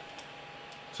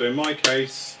 So in my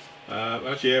case,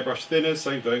 actually airbrush thinners,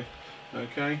 same thing.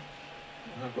 Okay,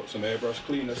 I've got some airbrush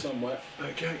cleaner somewhere.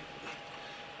 Okay,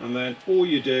 and then all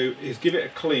you do is give it a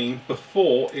clean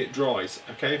before it dries.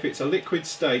 Okay, if it's a liquid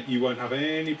state, you won't have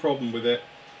any problem with it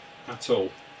at all.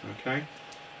 Okay,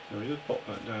 so we just pop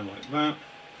that down like that,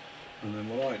 and then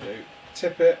what I do,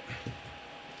 tip it,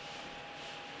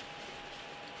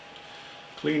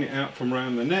 clean it out from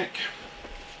around the neck.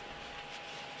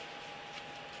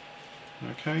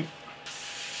 Okay,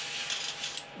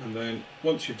 and then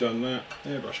once you've done that,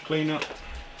 airbrush cleaner,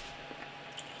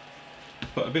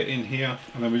 put a bit in here,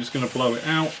 and then we're just going to blow it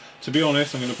out. To be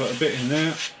honest, I'm going to put a bit in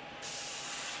there,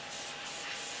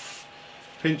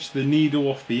 pinch the needle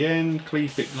off the end,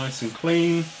 keep it nice and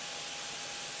clean,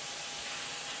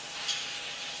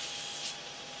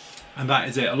 and that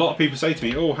is it. A lot of people say to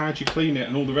me, oh, how do you clean it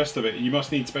and all the rest of it? You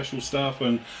must need special stuff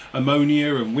and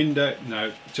ammonia and window.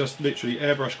 No, just literally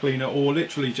airbrush cleaner, or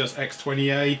literally just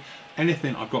X20A,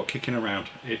 anything I've got kicking around.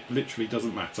 It literally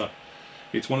doesn't matter.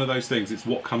 It's one of those things, it's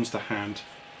what comes to hand.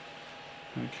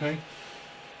 Okay,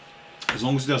 as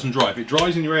long as it doesn't dry. If it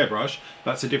dries in your airbrush,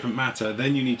 that's a different matter.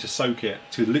 Then you need to soak it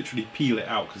to literally peel it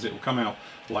out, because it will come out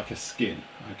like a skin.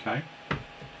 Okay,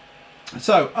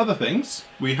 so other things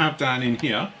we have down in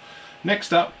here.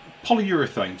 Next up,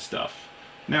 polyurethane stuff.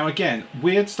 Now again,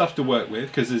 weird stuff to work with,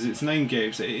 because as its name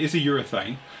gives, it is a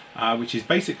urethane, which is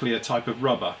basically a type of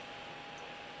rubber.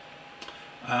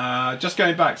 Just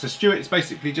going back, so Stuart is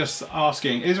basically just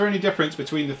asking, is there any difference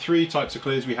between the three types of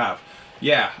clears we have?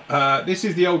 Yeah, this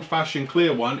is the old-fashioned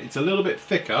clear one. It's a little bit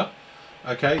thicker,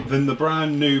 okay, than the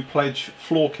brand new Pledge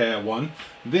Floor Care one.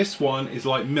 This one is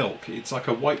like milk. It's like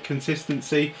a white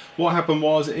consistency. What happened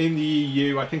was in the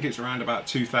EU, I think it's around about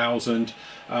 2000,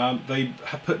 they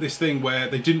put this thing where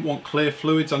they didn't want clear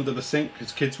fluids under the sink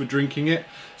because kids were drinking it.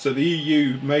 So the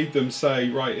EU made them say,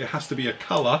 right, it has to be a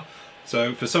colour.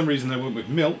 So for some reason they went with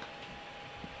milk.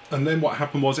 And then what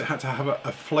happened was it had to have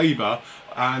a flavour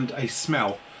and a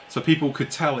smell. So people could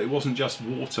tell it wasn't just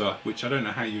water, which I don't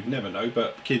know how, you'd never know,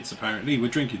 but kids apparently were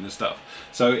drinking the stuff.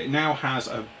 So it now has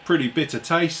a pretty bitter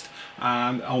taste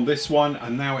on this one,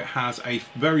 and now it has a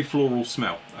very floral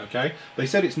smell. Okay, they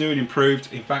said it's new and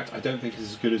improved. In fact, I don't think it's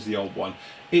as good as the old one.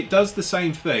 It does the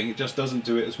same thing, it just doesn't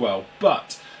do it as well.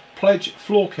 But Pledge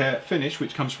Floor Care finish,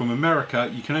 which comes from America.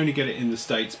 You can only get it in the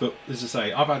States, but as I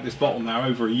say, I've had this bottle now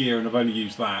over a year and I've only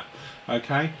used that.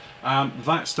 Okay,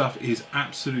 that stuff is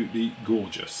absolutely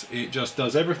gorgeous. It just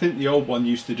does everything the old one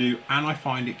used to do, and I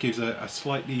find it gives a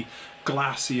slightly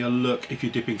glassier look if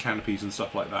you're dipping canopies and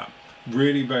stuff like that.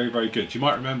 Really very, very good. You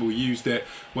might remember we used it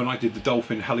when I did the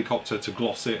dolphin helicopter to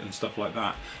gloss it and stuff like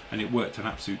that, and it worked an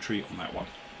absolute treat on that one.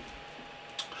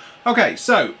 Okay,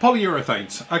 so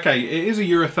polyurethanes. Okay, it is a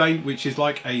urethane, which is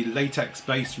like a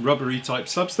latex-based rubbery type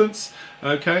substance.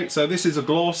 Okay, so this is a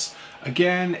gloss.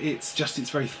 Again, it's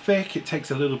very thick. It takes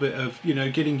a little bit of, you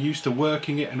know, getting used to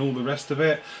working it and all the rest of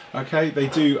it. Okay, they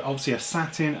do obviously a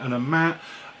satin and a matte.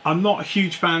 I'm not a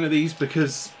huge fan of these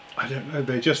because, I don't know,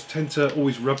 they just tend to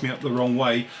always rub me up the wrong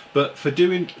way. But for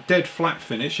doing dead flat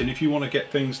finish, and if you want to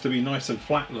get things to be nice and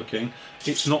flat looking,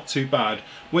 it's not too bad.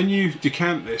 When you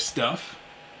decant this stuff,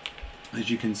 as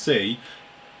you can see,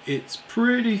 it's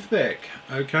pretty thick,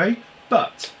 okay?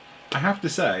 But I have to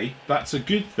say, that's a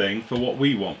good thing for what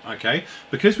we want, okay?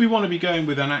 Because we want to be going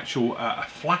with an actual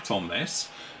flat on this,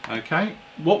 okay?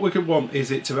 What we could want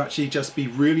is it to actually just be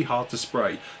really hard to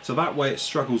spray. So that way it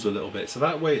struggles a little bit. So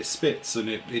that way it spits and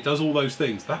it does all those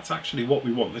things. That's actually what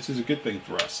we want. This is a good thing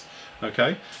for us,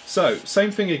 okay? So,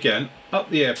 same thing again, up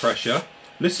the air pressure,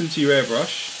 listen to your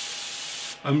airbrush.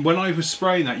 And when I was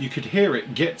spraying that, you could hear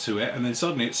it get to it, and then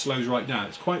suddenly it slows right down.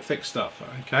 It's quite thick stuff,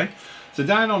 okay? So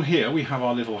down on here, we have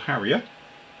our little Harrier.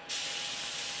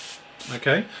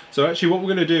 Okay, so actually what we're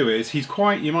going to do is,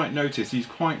 you might notice, he's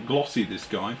quite glossy, this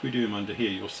guy. If we do him under here,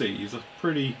 you'll see he's a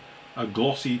pretty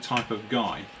glossy type of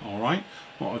guy, alright?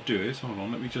 What I'll do is, hold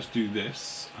on, let me just do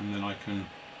this, and then I can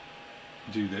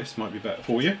do this, might be better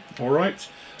for you, alright?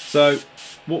 So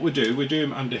what we'll do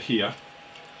him under here,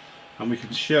 and we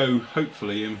can show,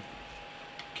 hopefully, him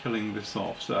killing this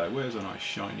off. So where's a nice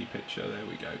shiny picture? There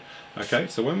we go. Okay,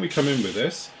 so when we come in with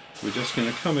this, we're just going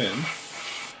to come in.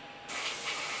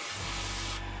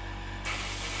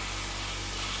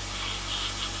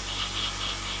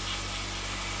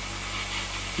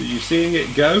 So you're seeing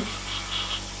it go?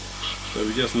 So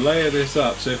we just layer this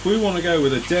up. So if we want to go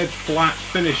with a dead flat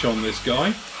finish on this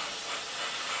guy,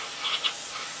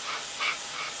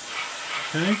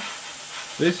 okay,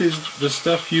 this is the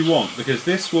stuff you want, because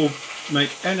this will make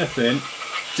anything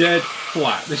dead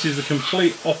flat. This is the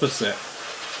complete opposite.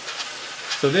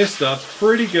 So this stuff's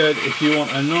pretty good if you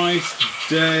want a nice,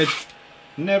 dead,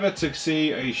 never to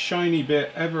see a shiny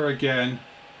bit ever again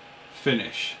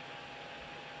finish.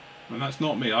 And that's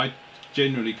not me. I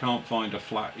generally can't find a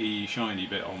flat shiny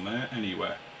bit on there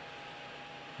anywhere.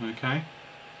 Okay?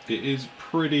 It is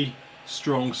pretty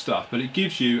strong stuff, but it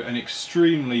gives you an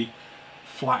extremely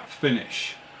flat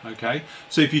finish. Okay,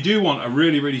 so if you do want a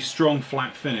really, really strong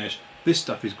flat finish, this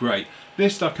stuff is great.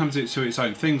 This stuff comes into its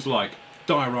own. Things like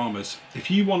dioramas. If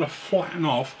you want to flatten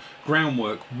off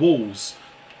groundwork, walls,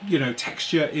 you know,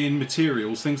 texture in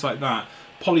materials, things like that,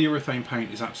 polyurethane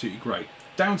paint is absolutely great.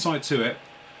 Downside to it,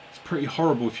 it's pretty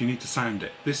horrible if you need to sand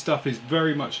it. This stuff is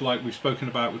very much like we've spoken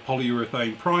about with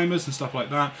polyurethane primers and stuff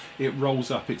like that. It rolls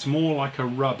up. It's more like a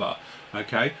rubber.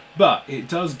 Okay, but it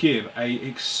does give a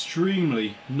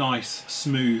extremely nice,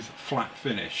 smooth, flat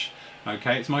finish.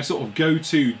 Okay, it's my sort of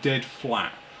go-to dead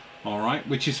flat. All right,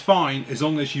 which is fine as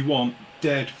long as you want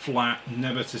dead flat,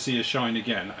 never to see a shine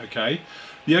again. Okay,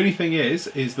 the only thing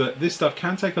is that this stuff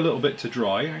can take a little bit to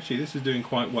dry. Actually, this is doing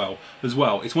quite well as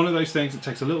well. It's one of those things that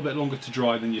takes a little bit longer to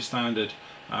dry than your standard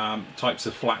types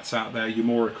of flats out there, your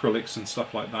more acrylics and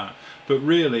stuff like that. But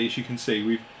really, as you can see,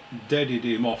 we've deaded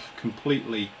him off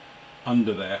completely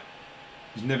under there.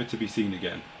 He's never to be seen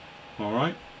again.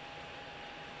 Alright.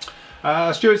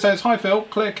 Stuart says, hi Phil,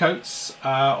 clear coats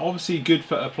obviously good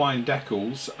for applying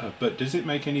decals, but does it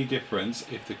make any difference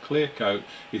if the clear coat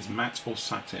is matte or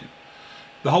satin?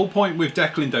 The whole point with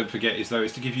decaling, don't forget, is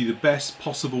to give you the best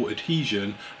possible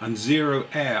adhesion and zero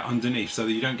air underneath so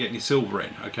that you don't get any silver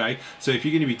in, okay? So if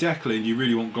you're going to be decaling, you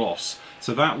really want gloss.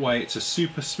 So that way it's a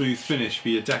super smooth finish for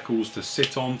your decals to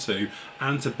sit onto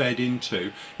and to bed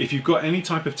into. If you've got any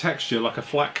type of texture like a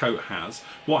flat coat has,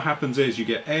 what happens is you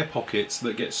get air pockets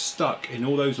that get stuck in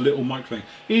all those little micro things.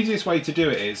 Easiest way to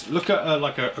do it is look at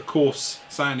like a coarse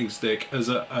sanding stick as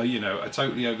a you know, a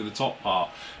totally over the top part.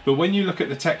 But when you look at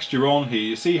the texture on here,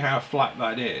 you see how flat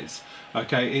that is.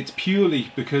 Okay, it's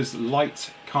purely because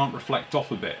light can't reflect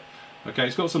off of it. Okay,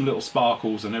 it's got some little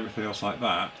sparkles and everything else like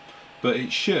that, but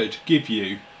it should give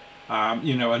you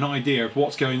you know, an idea of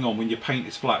what's going on when your paint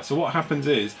is flat. So what happens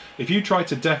is, if you try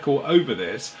to decal over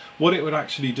this, what it would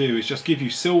actually do is just give you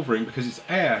silvering because it's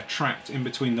air trapped in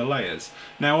between the layers.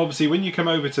 Now obviously when you come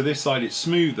over to this side it's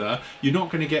smoother, you're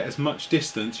not going to get as much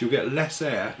distance, you'll get less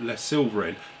air, less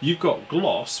silvering. You've got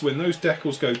gloss, when those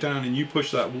decals go down and you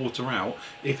push that water out,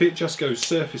 if it just goes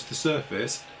surface to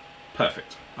surface,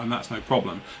 perfect. And that's no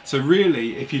problem. So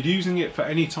really, if you're using it for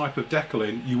any type of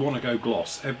decaling, you want to go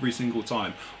gloss every single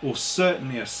time, or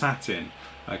certainly a satin.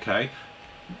 Okay,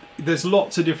 there's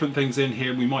lots of different things in here,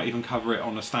 and we might even cover it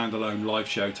on a standalone live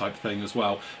show type thing as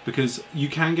well, because you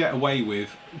can get away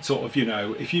with sort of, you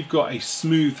know, if you've got a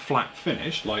smooth flat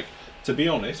finish, like, to be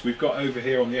honest, we've got over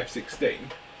here on the F16,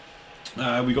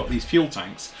 we got these fuel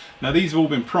tanks. Now these have all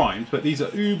been primed, but these are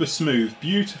uber smooth,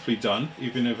 beautifully done,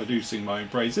 even if I do sing my own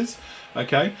praises.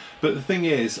 Okay, but the thing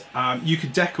is, you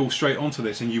could decal straight onto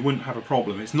this and you wouldn't have a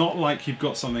problem. It's not like you've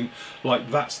got something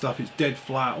like that stuff, it's dead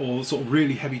flat or sort of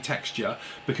really heavy texture,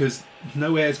 because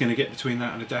no air is going to get between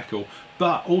that and a decal.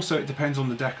 But also it depends on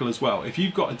the decal as well. If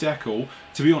you've got a decal,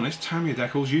 to be honest, Tamiya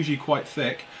decals usually quite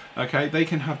thick. Okay, they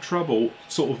can have trouble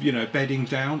sort of, you know, bedding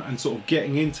down and sort of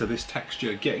getting into this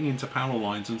texture, getting into panel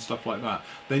lines and stuff like that.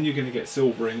 Then you're going to get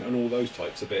silvering and all those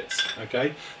types of bits.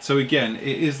 Okay, so again,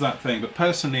 it is that thing. But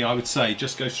personally, I would say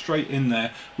just go straight in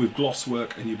there with gloss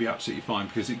work and you'll be absolutely fine,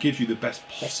 because it gives you the best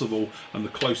possible and the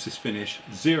closest finish,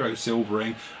 zero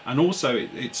silvering, and also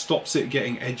it stops it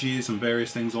getting edges and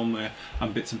various things on there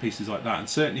and bits and pieces like that. And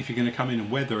certainly if you're going to come in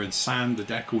and weather and sand the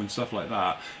decal and stuff like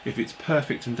that, if it's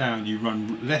perfect and down, you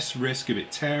run less risk of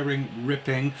it tearing,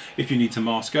 ripping. If you need to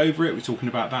mask over it, we're talking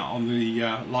about that on the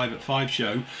Live at 5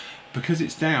 show, because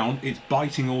it's down, it's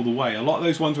biting all the way. A lot of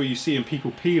those ones where you see and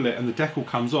people peel it and the decal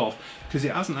comes off because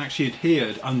it hasn't actually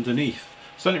adhered underneath.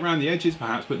 It's done it around the edges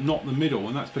perhaps, but not the middle,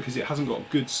 and that's because it hasn't got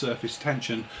good surface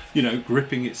tension, you know,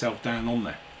 gripping itself down on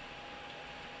there.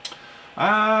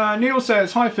 Neil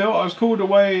says, hi Phil, I was called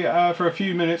away for a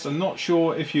few minutes. I'm not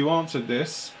sure if you answered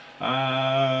this.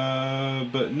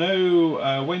 But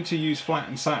know when to use flat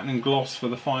and satin and gloss for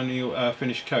the final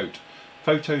finished coat.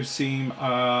 Photos seem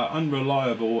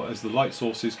unreliable as the light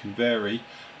sources can vary,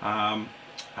 and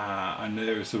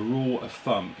there is a rule of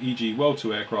thumb, e.g.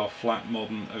 well-to aircraft, flat,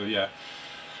 modern, oh yeah.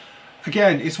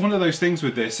 Again, it's one of those things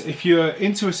with this. If you're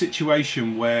into a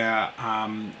situation where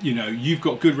you know, you've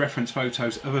got good reference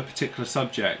photos of a particular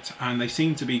subject and they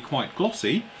seem to be quite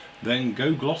glossy, then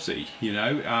go glossy. You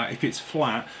know, if it's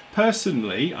flat,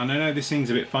 personally, and I know this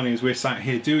seems a bit funny as we're sat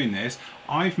here doing this,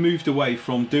 I've moved away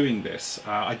from doing this.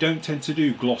 I don't tend to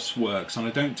do gloss works, and I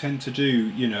don't tend to do,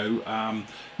 you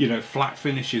know, flat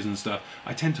finishes and stuff.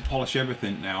 I tend to polish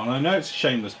everything now, and I know it's a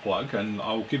shameless plug, and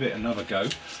I'll give it another go.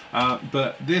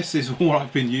 But this is what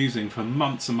I've been using for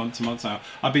months and months and months now.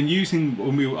 I've been using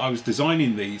when I was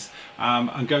designing these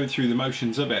and going through the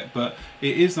motions of it. But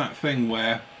it is that thing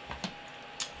where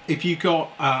if you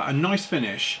got a nice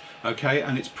finish, okay,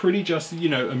 and it's pretty just, you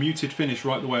know, a muted finish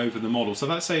right the way over the model. So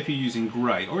let's say if you're using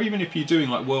grey, or even if you're doing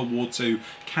like World War II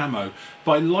camo,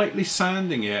 by lightly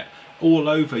sanding it all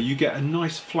over, you get a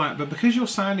nice flat, but because you're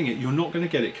sanding it, you're not going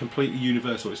to get it completely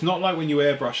universal. It's not like when you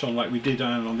airbrush on like we did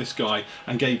on this guy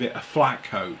and gave it a flat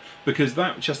coat, because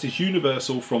that just is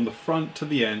universal from the front to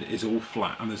the end, is all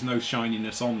flat and there's no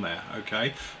shininess on there,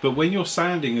 okay? But when you're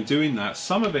sanding and doing that,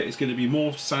 some of it is going to be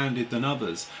more sanded than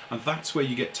others, and that's where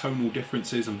you get tonal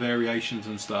differences and variations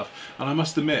and stuff. And I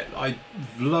must admit, I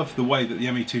love the way that the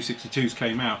ME262s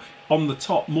came out. On the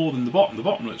top more than the bottom. The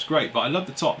bottom looks great, but I love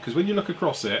the top because when you look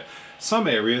across it, some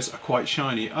areas are quite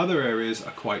shiny, other areas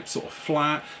are quite sort of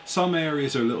flat, some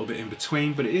areas are a little bit in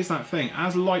between, but it is that thing,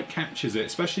 as light catches it,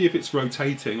 especially if it's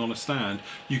rotating on a stand,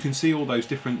 you can see all those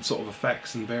different sort of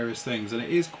effects and various things, and it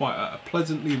is quite a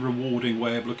pleasantly rewarding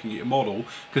way of looking at your model,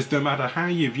 because no matter how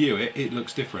you view it, it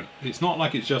looks different. It's not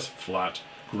like it's just flat,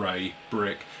 grey,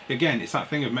 brick. Again, it's that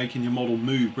thing of making your model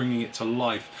move, bringing it to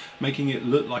life, making it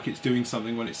look like it's doing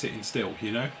something when it's sitting still,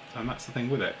 you know? And that's the thing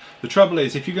with it. The trouble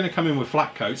is, if you're going to come in with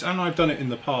flat coats, and I've done it in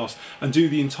the past, and do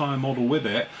the entire model with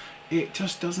it, it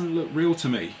just doesn't look real to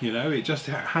me, you know? It just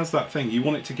has that thing. You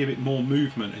want it to give it more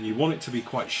movement, and you want it to be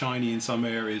quite shiny in some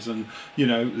areas and, you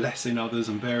know, less in others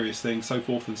and various things, so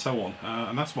forth and so on.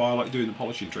 And that's why I like doing the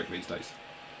polishing trick these days.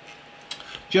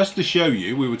 Just to show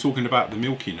you, we were talking about the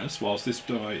milkiness whilst this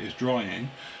dye is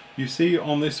drying. You see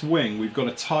on this wing we've got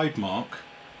a tide mark.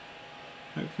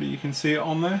 Hopefully you can see it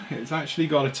on there. It's actually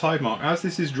got a tide mark. As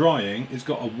this is drying, it's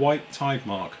got a white tide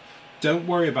mark. Don't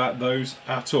worry about those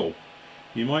at all.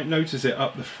 You might notice it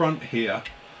up the front here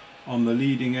on the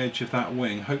leading edge of that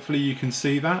wing. Hopefully you can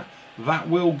see that. That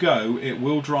will go, it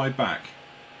will dry back.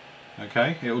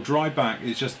 Okay, it'll dry back.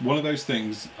 It's just one of those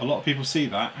things, a lot of people see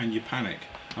that and you panic,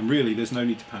 and really there's no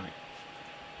need to panic.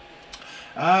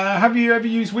 Have you ever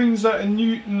used Winsor &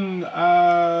 Newton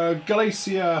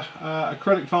Glacier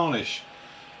acrylic varnish?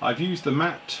 I've used the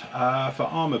matte for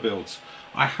armour builds.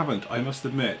 I haven't, I must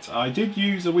admit. I did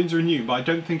use a Winsor & Newton, but I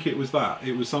don't think it was that.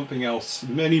 It was something else.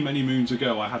 Many moons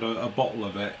ago I had a bottle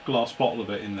of it, glass bottle of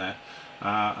it in there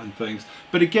and things.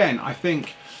 But again, I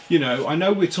think, you know, I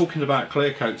know we're talking about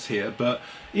clear coats here, but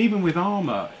even with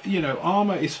armour, you know,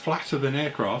 armour is flatter than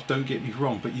aircraft, don't get me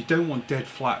wrong, but you don't want dead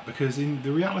flat, because the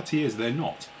reality is they're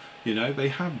not. You know, they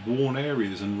have worn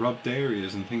areas and rubbed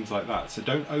areas and things like that, so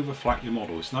don't over flat your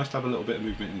model. It's nice to have a little bit of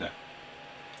movement in there.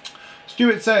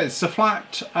 Stuart says, so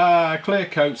flat clear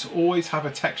coats always have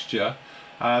a texture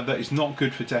that is not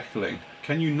good for decaling.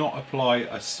 Can you not apply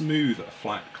a smooth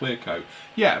flat clear coat?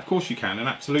 Yeah, of course you can, and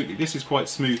absolutely. This is quite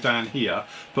smooth down here,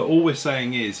 but all we're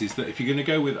saying is that if you're going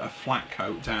to go with a flat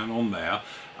coat down on there,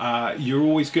 you're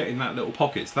always getting that little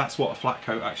pockets. That's what a flat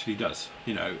coat actually does.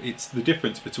 You know, it's the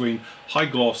difference between high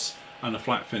gloss and a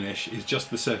flat finish is just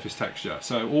the surface texture.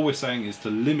 So all we're saying is to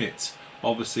limit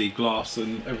obviously glass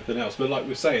and everything else, but like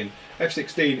we're saying,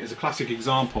 F16 is a classic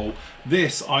example.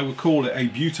 This, I would call it a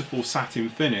beautiful satin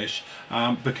finish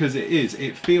because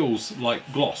it feels like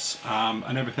gloss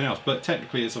and everything else, but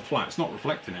technically it's a flat, it's not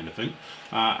reflecting anything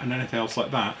and anything else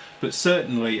like that. But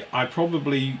certainly I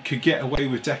probably could get away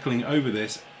with decaling over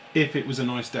this if it was a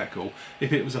nice decal.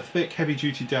 If it was a thick heavy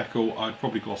duty decal, I'd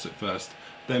probably gloss it first,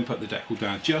 then put the decal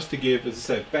down, just to give, as I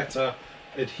said, better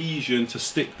adhesion to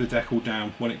stick the decal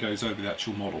down when it goes over the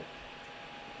actual model.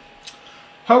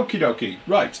 Okie dokie.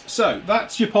 Right, so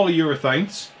that's your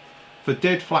polyurethanes for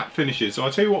dead flat finishes. So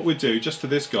I'll tell you what we'll do just to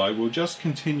this guy. We'll just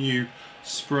continue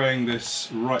spraying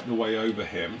this right the way over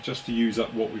him just to use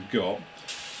up what we've got.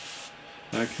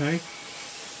 Okay,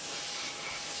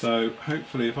 so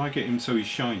hopefully if I get him so he's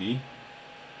shiny,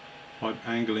 if I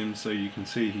angle him so you can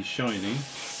see he's shining,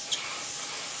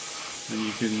 and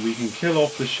we can kill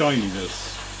off the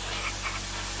shininess.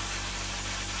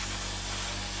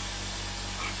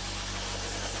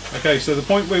 Okay, so the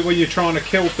point where you're trying to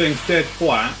kill things dead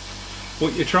flat,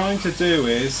 what you're trying to do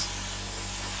is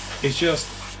just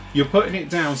you're putting it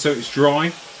down so it's dry.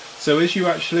 So as you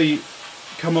actually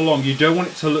come along, you don't want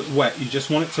it to look wet, you just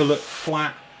want it to look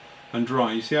flat and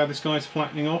dry. You see how this guy's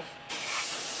flattening off?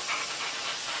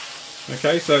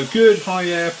 Okay, so good high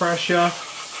air pressure.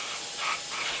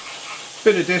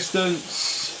 Bit of distance,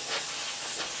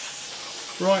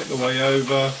 right the way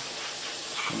over,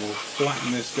 and we'll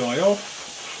flatten this guy off.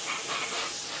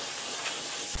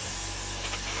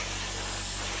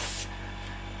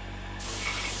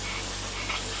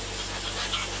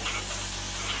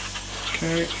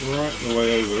 Okay, right the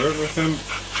way over everything.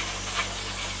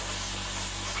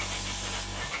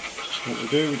 What we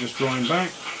do, we just grind back.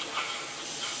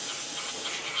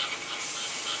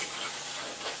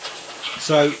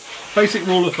 So, basic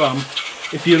rule of thumb,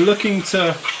 if you're looking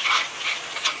to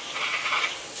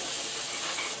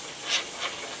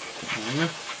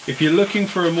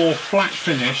for a more flat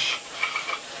finish,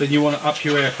 then you want to up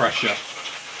your air pressure,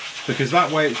 because that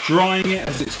way it's drying it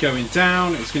as it's going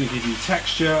down, it's going to give you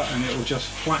texture and it will just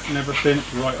flatten everything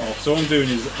right off. So what I'm doing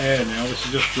is air now, this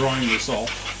is just drying this off.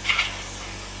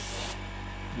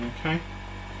 Okay,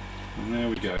 and there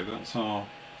we go, that's our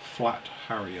flat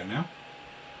Harrier now.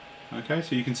 Okay,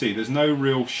 so you can see there's no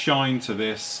real shine to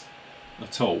this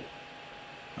at all.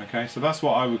 Okay, so that's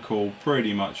what I would call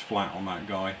pretty much flat on that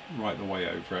guy, right the way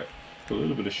over it. Got a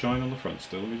little bit of shine on the front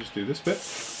still. Let me just do this bit.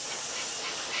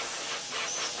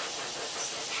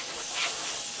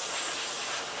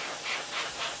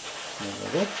 There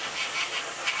we go.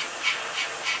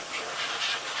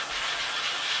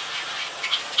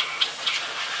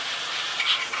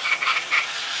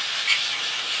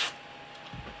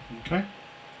 Okay.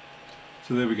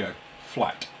 So there we go,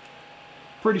 flat.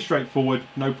 Pretty straightforward,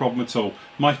 no problem at all.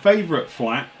 My favourite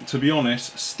flat, to be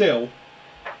honest, still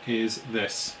is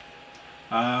this.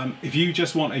 If you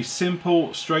just want a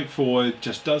simple, straightforward,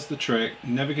 just does the trick,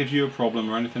 never gives you a problem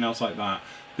or anything else like that,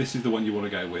 this is the one you want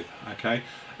to go with, okay?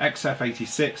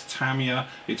 XF86 Tamiya,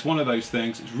 it's one of those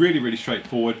things, it's really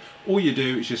straightforward. All you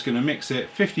do is just going to mix it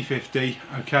 50-50,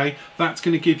 okay? That's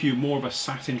going to give you more of a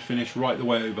satin finish right the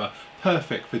way over.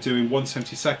 Perfect for doing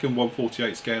 1/72,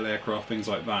 1/48 scale aircraft, things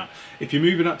like that. If you're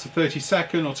moving up to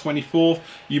 32nd or 24th,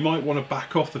 you might want to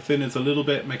back off the thinners a little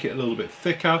bit, make it a little bit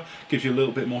thicker, gives you a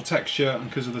little bit more texture, and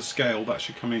because of the scale, that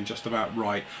should come in just about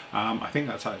right. I think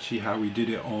that's actually how we did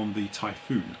it on the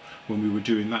Typhoon when we were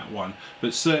doing that one.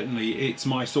 But certainly, it's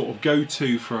my sort of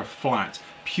go-to for a flat.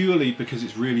 purely because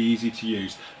it's really easy to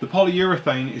use. The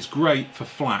polyurethane is great for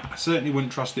flat. I certainly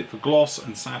wouldn't trust it for gloss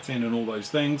and satin and all those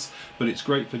things, but it's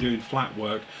great for doing flat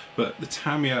work. But the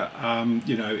Tamiya,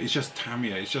 you know, it's just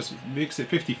Tamiya. It's just mix it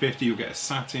 50-50, you'll get a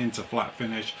satin to flat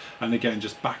finish, and again,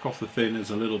 just back off the thinners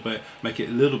a little bit, make it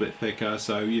a little bit thicker,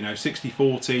 so, you know,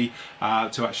 60-40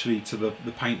 to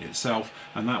the paint itself,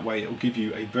 and that way it'll give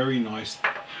you a very nice,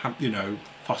 you know,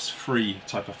 fuss-free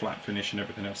type of flat finish and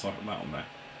everything else like that on there.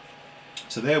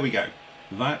 So there we go.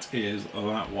 That is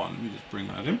that one. Let me just bring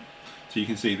that in. So you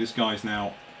can see this guy's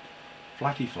now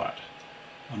flatty flat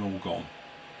and all gone.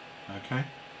 Okay,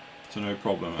 so no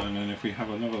problem. And then if we have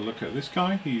another look at this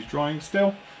guy, he's drying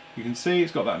still. You can see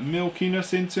it's got that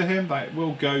milkiness into him. That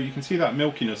will go. You can see that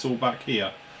milkiness all back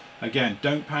here. Again,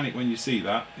 don't panic when you see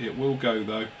that. It will go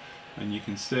though. And you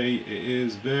can see it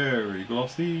is very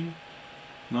glossy.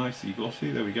 Nicely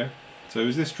glossy. There we go. So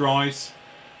as this dries,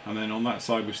 and then on that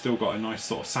side we've still got a nice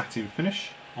sort of satin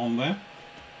finish on there.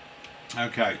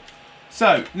 Okay,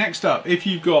 so next up, if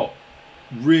you've got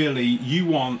really, you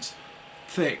want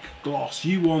thick gloss,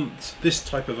 you want this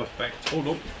type of effect. Hold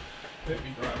on, let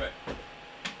me grab it.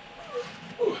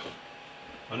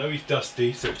 I know he's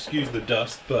dusty, so excuse the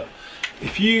dust, but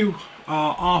if you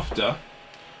are after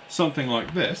something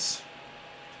like this,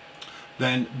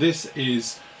 then this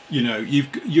is, you know,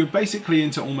 you're basically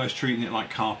into almost treating it like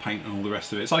car paint and all the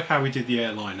rest of it. It's like how we did the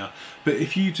airliner. But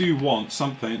if you do want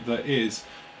something that is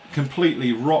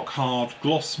completely rock hard,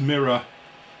 gloss mirror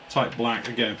type black,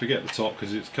 again, forget the top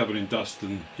because it's covered in dust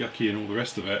and yucky and all the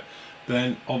rest of it,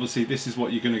 then obviously this is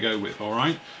what you're going to go with, all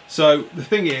right? So the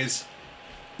thing is,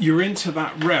 you're into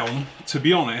that realm, to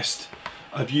be honest,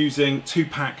 of using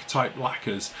 2-pack type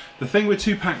lacquers. The thing with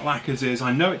 2-pack lacquers is,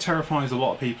 I know it terrifies a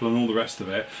lot of people and all the rest of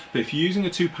it, but if you're using a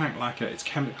 2-pack lacquer, it's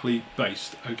chemically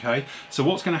based, okay? So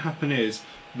what's going to happen is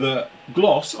the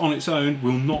gloss on its own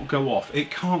will not go off.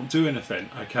 It can't do anything,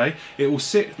 okay? It will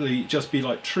simply just be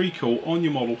like treacle on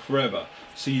your model forever.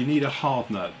 So you need a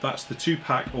hardener. That's the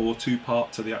 2-pack or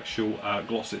 2-part to the actual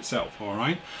gloss itself, all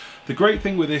right? The great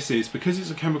thing with this is, because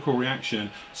it's a chemical reaction,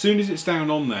 soon as it's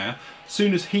down on there,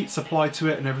 soon as heat's applied to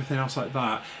it and everything else like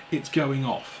that, it's going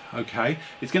off, okay?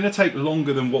 It's going to take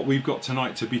longer than what we've got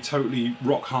tonight to be totally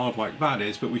rock hard like that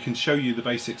is, but we can show you the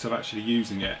basics of actually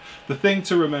using it. The thing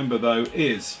to remember though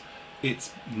is,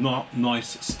 it's not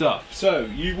nice stuff. So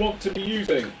you want to be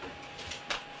using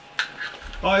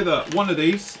either one of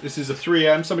these. This is a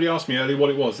 3M. Somebody asked me earlier what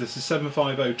it was. This is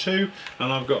 7502,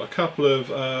 and I've got a couple of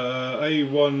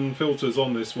A1 filters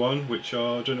on this one, which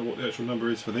are, I don't know what the actual number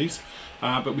is for these,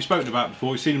 but we've spoken about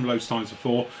before. We've seen them loads of times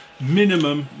before.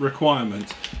 Minimum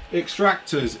requirement.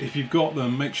 Extractors, if you've got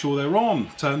them, make sure they're on.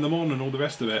 Turn them on and all the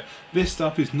rest of it. This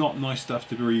stuff is not nice stuff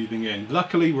to be breathing in.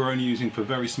 Luckily, we're only using for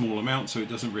very small amounts, so it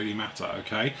doesn't really matter,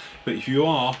 okay? But if you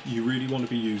are, you really want to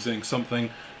be using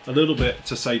something a little bit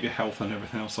to save your health and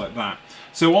everything else like that.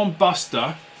 So on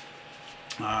Buster,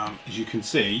 as you can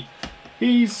see,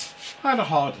 he's had a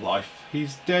hard life.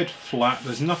 He's dead flat,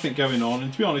 there's nothing going on,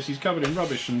 and to be honest, he's covered in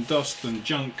rubbish and dust and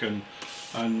junk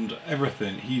and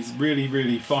everything. He's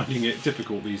really finding it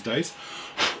difficult these days.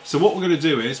 So what we're going to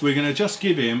do is, we're going to just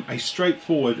give him a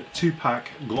straightforward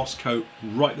 2-pack gloss coat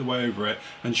right the way over it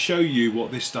and show you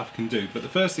what this stuff can do. But the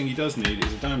first thing he does need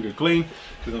is a damn good clean,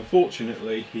 because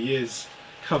unfortunately he is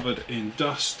covered in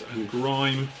dust and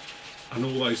grime and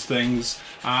all those things,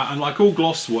 and like all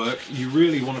gloss work, you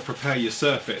really want to prepare your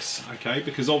surface, okay?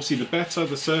 Because obviously the better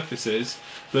the surface is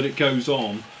that it goes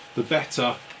on, the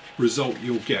better result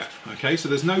you'll get, okay? So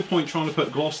there's no point trying to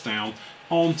put gloss down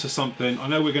onto something. I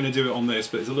know we're going to do it on this,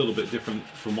 but it's a little bit different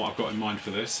from what I've got in mind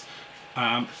for this,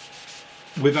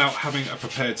 without having a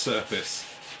prepared surface.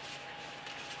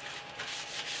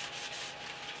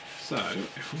 So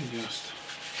if we just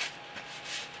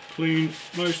clean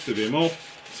most of him off,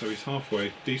 so he's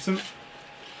halfway decent.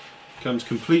 Comes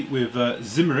complete with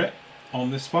Zimmerit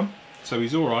on this one, so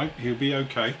he's alright, he'll be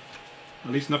okay.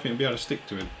 At least nothing will be able to stick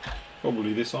to him.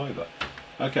 Probably this either.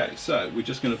 Okay, so we're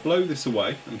just going to blow this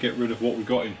away and get rid of what we've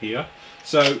got in here.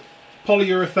 So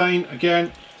polyurethane,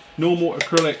 again, normal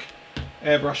acrylic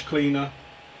airbrush cleaner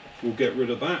will get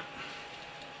rid of that.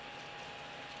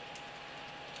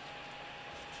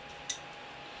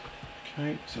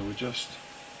 Okay, so we just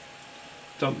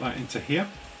dump that into here.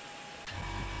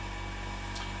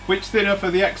 Which thinner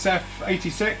for the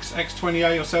XF86,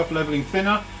 X20A or self-leveling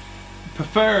thinner?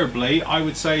 Preferably, I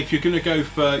would say, if you're going to go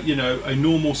for, you know, a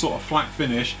normal sort of flat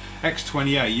finish,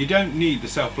 X20A. You don't need the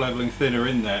self-leveling thinner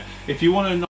in there. If you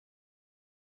want to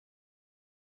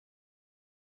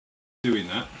doing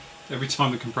that, every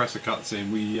time the compressor cuts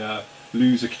in, we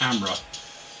lose a camera.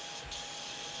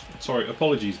 sorry,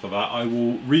 apologies for that. I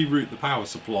will reroute the power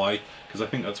supply because I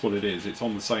think that's what it is. It's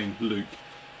on the same loop.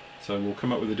 So we'll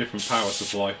come up with a different power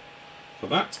supply for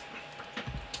that.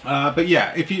 But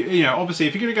yeah, if you know, obviously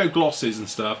if you're going to go glosses and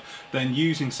stuff, then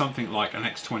using something like an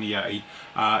X20A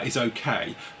is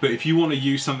okay. But if you want to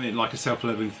use something like a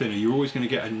self-leveling thinner, you're always going to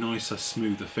get a nicer,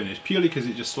 smoother finish, purely because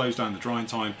it just slows down the drying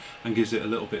time and gives it a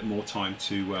little bit more time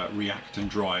to react and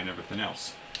dry and everything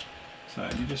else. So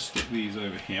you just stick these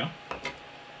over here.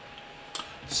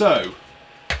 So,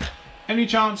 any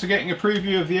chance of getting a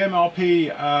preview of the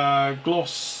MRP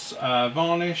gloss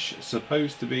varnish?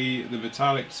 Supposed to be the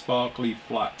metallic sparkly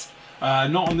flat.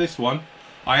 Not on this one.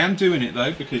 I am doing it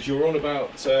though, because you're on about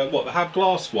what, the Have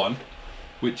Glass one,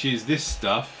 which is this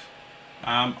stuff.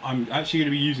 I'm actually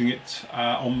going to be using it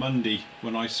on Monday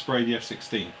when I spray the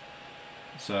F16.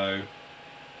 So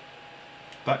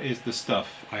that is the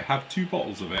stuff. I have 2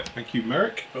 bottles of it. Thank you,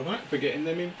 Merrick, for that, for getting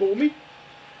them in for me.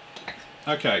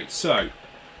 Okay, so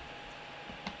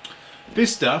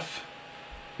this stuff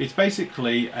is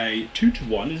basically a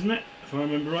 2-to-1, isn't it? If I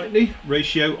remember rightly,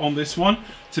 ratio on this one.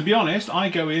 To be honest, I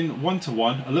go in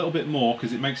 1-to-1, a little bit more,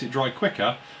 because it makes it dry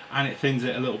quicker and it thins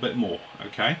it a little bit more.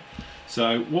 Okay,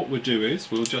 so what we'll do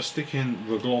is we'll just stick in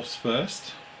the gloss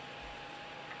first,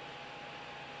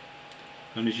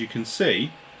 and as you can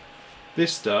see,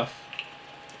 this stuff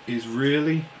is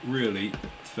really, really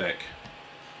thick.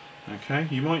 Okay,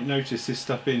 you might notice this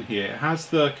stuff in here. It has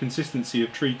the consistency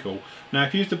of treacle. Now,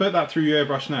 if you used to put that through your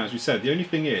airbrush now, as we said, the only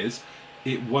thing is,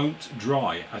 it won't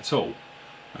dry at all.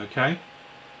 Okay?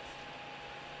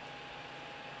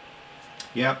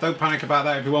 Yeah, don't panic about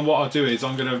that, everyone. What I'll do is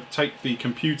I'm going to take the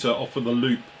computer off of the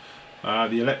loop,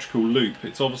 the electrical loop.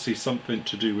 It's obviously something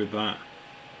to do with that.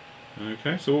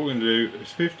 Okay, so what we're going to do is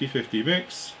 50-50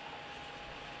 mix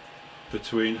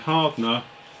between hardener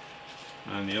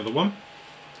and the other one.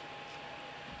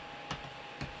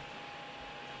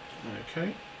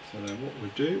 Okay, so then what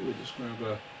we'll do, we'll just grab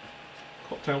a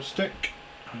cocktail stick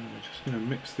and we're just going to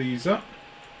mix these up.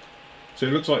 So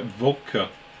it looks like vodka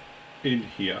in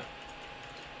here,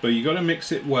 but you got to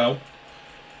mix it well,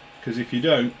 because if you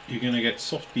don't, you're going to get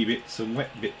softy bits and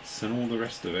wet bits and all the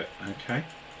rest of it. Okay.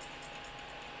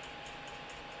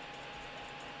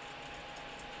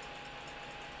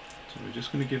 So we're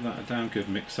just going to give that a damn good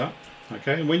mix up.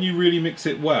 Okay, and when you really mix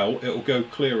it well, it will go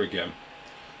clear again.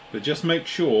 But just make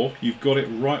sure you've got it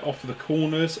right off the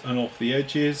corners and off the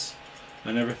edges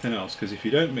and everything else, because if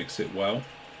you don't mix it well,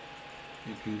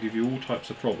 it can give you all types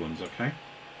of problems. Okay,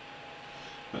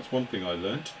 that's one thing I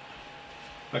learnt.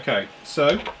 Okay,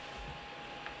 so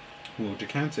we'll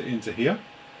decant it into here.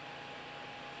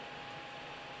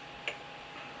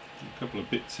 A couple of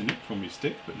bits in it from your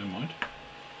stick, but never mind.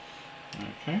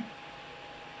 Okay,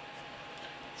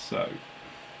 so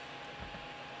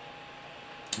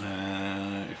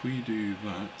if we do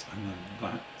that and then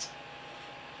that,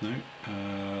 no,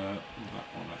 that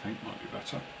one I think might be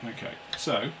better. Okay,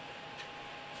 so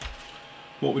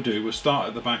what we do, we'll start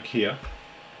at the back here.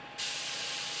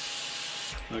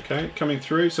 Okay, coming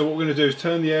through. So what we're going to do is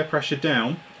turn the air pressure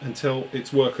down until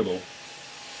it's workable.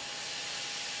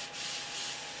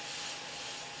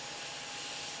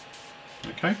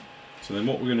 Okay, so then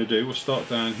what we're going to do, we'll start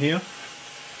down here.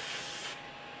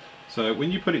 So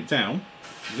when you put it down,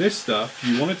 this stuff,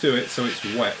 you want to do it so it's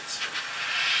wet.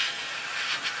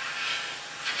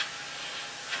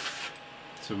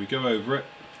 So we go over it,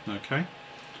 okay,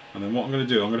 and then what I'm going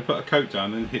to do, I'm going to put a coat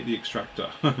down and then hit the extractor.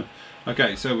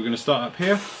 Okay, so we're going to start up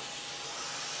here.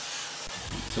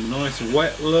 It's a nice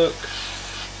wet look.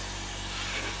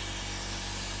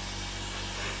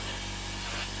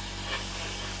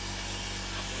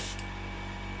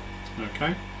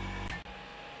 Okay.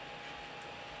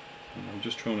 And I'm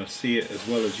just trying to see it as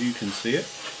well as you can see it.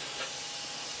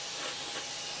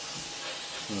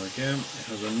 So again, it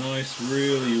has a nice,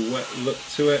 really wet look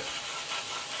to it.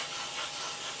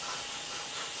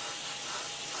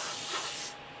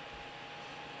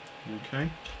 Okay,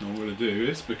 and what I'm going to do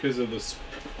is, because of this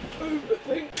over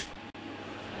thing,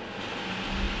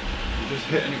 you just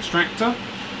hit an extractor.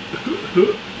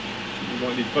 You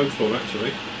might need both on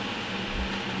actually.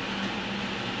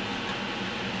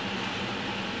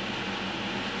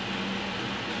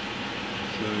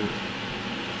 So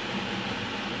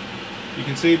you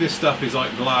can see this stuff is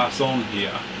like glass on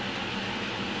here.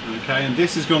 Okay, and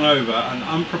this has gone over an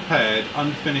unprepared,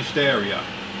 unfinished area.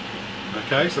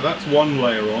 Okay, so that's one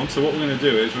layer on. So what we're going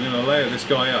to do is we're going to layer this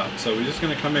guy up. So we're just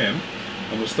going to come in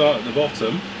and we'll start at the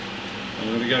bottom and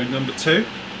we're going to go number 2.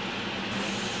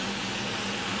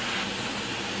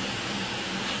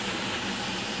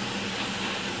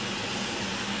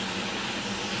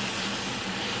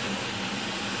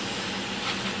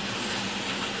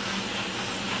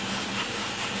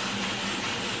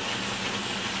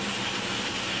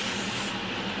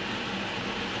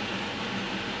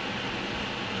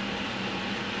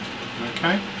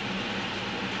 Okay.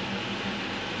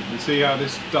 You can see how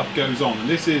this stuff goes on, and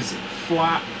this is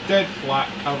flat, dead flat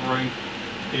covering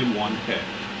in one hit.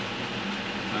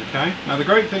 Okay. Now the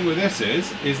great thing with this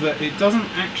is that it doesn't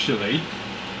actually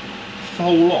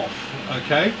fall off.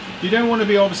 Okay. You don't want to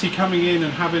be obviously coming in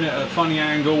and having it at funny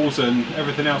angles and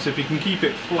everything else. If you can keep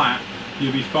it flat,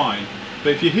 you'll be fine.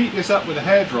 But if you heat this up with a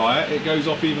hairdryer, it goes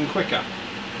off even quicker.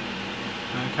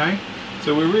 Okay.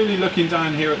 So we're really looking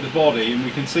down here at the body, and we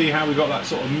can see how we got that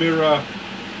sort of mirror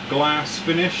glass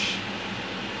finish.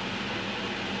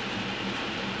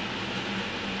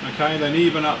 Okay, then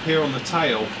even up here on the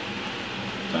tail,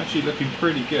 it's actually looking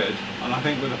pretty good. And I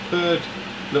think with a third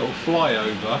little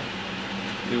flyover,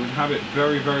 it would have it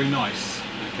very, very nice.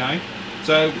 Okay,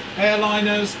 so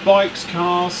airliners, bikes,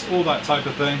 cars, all that type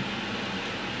of thing.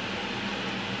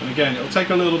 And again, it'll take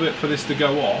a little bit for this to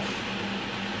go off,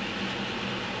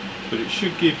 but it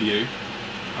should give you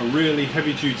a really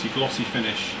heavy duty glossy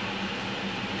finish.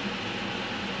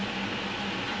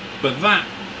 But that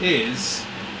is,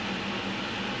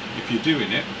 if you're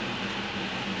doing it,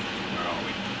 where are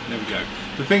we? There we go.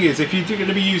 The thing is, if you're going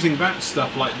to be using that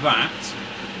stuff like that,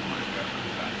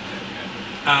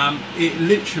 it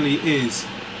literally is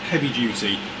heavy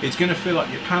duty. It's going to fill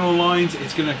up your panel lines,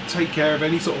 it's going to take care of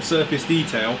any sort of surface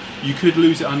detail. You could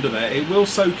lose it under there. It will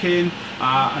soak in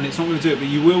and it's not going to do it, but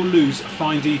you will lose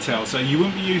fine detail. So you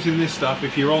wouldn't be using this stuff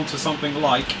if you're onto something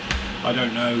like, I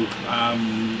don't know,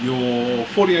 your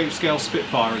 48 scale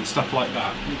Spitfire and stuff like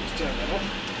that. Let me just turn that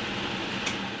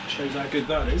off. Shows how good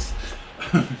that is.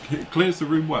 It clears the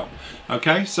room well.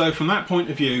 Okay, so from that point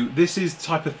of view, this is the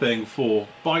type of thing for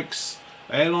bikes,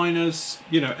 airliners,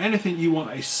 you know, anything you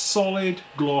want a solid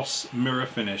gloss mirror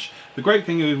finish. The great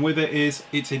thing with it is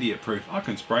it's idiot proof. I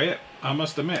can spray it. I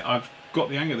must admit, I've got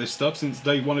the hang of this stuff since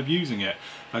day one of using it.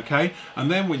 Okay,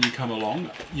 and then when you come along,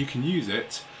 you can use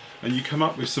it and you come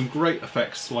up with some great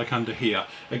effects like under here.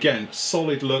 Again,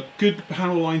 solid look, good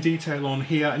panel line detail on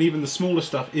here, and even the smaller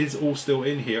stuff is all still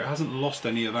in here. It hasn't lost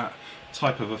any of that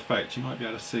type of effect. You might be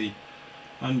able to see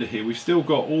under here. We've still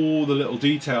got all the little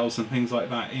details and things like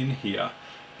that in here,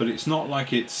 but it's not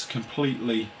like it's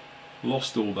completely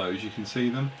lost all those. You can see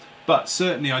them. But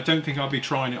certainly I don't think I'll be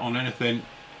trying it on anything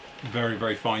very,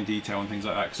 very fine detail and things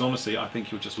like that, because honestly I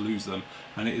think you'll just lose them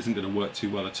and it isn't going to work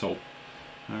too well at all.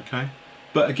 Okay.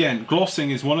 But again, glossing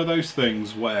is one of those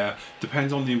things where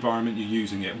depends on the environment you're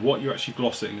using it, what you're actually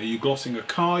glossing. Are you glossing a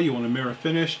car, you want a mirror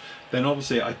finish, then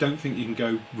obviously I don't think you can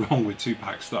go wrong with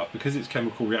 2-pack stuff, because it's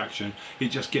chemical reaction, it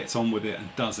just gets on with it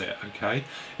and does it, okay?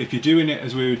 If you're doing it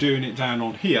as we were doing it down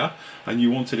on here, and you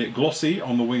wanted it glossy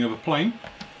on the wing of a plane,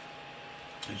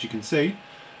 as you can see,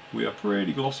 we are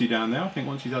pretty glossy down there. I think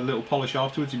once you've had a little polish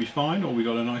afterwards you'll be fine, or we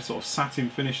got a nice sort of satin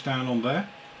finish down on there,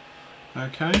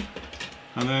 okay?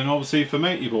 And then obviously for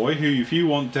Matey Boy, who if you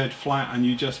want dead flat and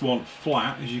you just want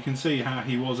flat, as you can see how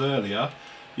he was earlier,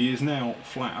 he is now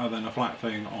flatter than a flat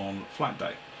thing on flat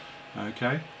day.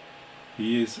 Okay,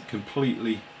 he is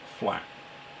completely flat.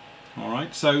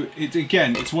 Alright, so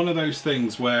it's one of those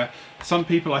things where some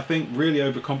people I think really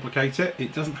overcomplicate it.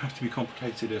 It doesn't have to be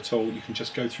complicated at all. You can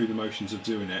just go through the motions of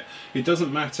doing it. It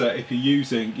doesn't matter if you're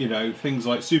using, you know, things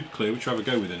like Super Clear, which I'll have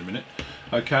a go with in a minute,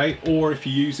 okay, or if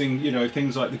you're using, you know,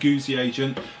 things like the Goozy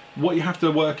Agent. What you have to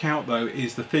work out though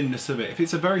is the thinness of it. If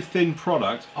it's a very thin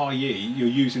product, i.e. you're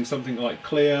using something like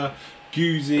Clear,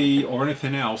 Goozy or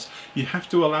anything else, you have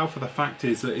to allow for the fact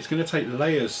is that it's going to take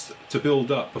layers to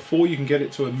build up before you can get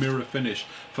it to a mirror finish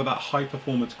for that high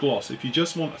performance gloss. If you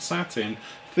just want a satin,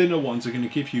 thinner ones are going to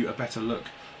give you a better look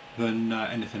than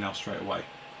anything else straight away.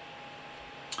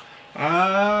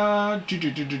 Right,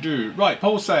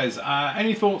 Paul says,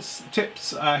 any thoughts,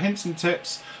 tips, hints and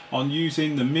tips on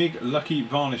using the MIG Lucky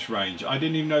Varnish range? I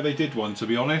didn't even know they did one, to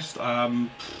be honest.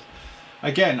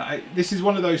 Again, this is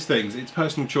one of those things, it's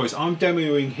personal choice. I'm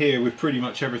demoing here with pretty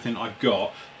much everything I've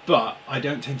got, but I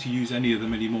don't tend to use any of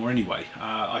them anymore anyway.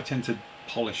 I tend to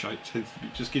polish, it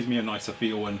just gives me a nicer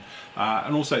feel, and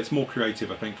also it's more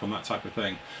creative I think from that type of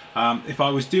thing. If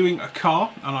I was doing a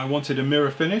car and I wanted a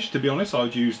mirror finish, to be honest, I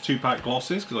would use 2-pack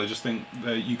glosses, because I just think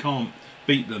that you can't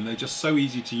beat them. They're just so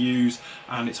easy to use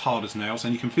and it's hard as nails,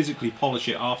 and you can physically polish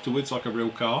it afterwards like a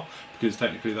real car, because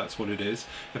technically that's what it is.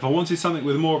 If I wanted something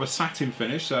with more of a satin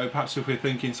finish, so perhaps if we're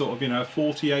thinking sort of, you know, a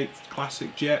 48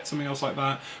 classic jet, something else like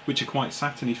that, which are quite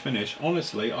satiny finish,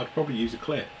 honestly I'd probably use a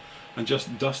Clear and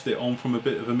just dust it on from a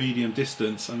bit of a medium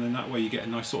distance, and then that way you get a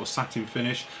nice sort of satin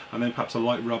finish, and then perhaps a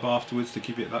light rub afterwards to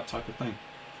give it that type of thing.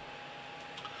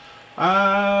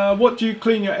 What do you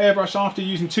clean your airbrush after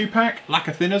using 2-pack?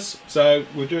 Lacquer thinners. So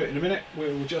we'll do it in a minute.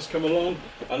 We'll just come along,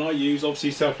 and I use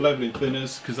obviously self-leveling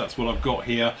thinners because that's what I've got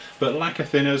here. But lacquer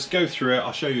thinners, go through it.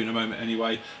 I'll show you in a moment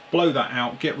anyway. Blow that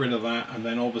out, get rid of that, and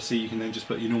then obviously you can then just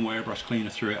put your normal airbrush cleaner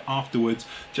through it afterwards,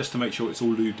 just to make sure it's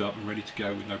all lubed up and ready to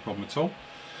go with no problem at all.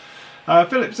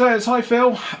 Philip says, hi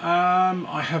Phil,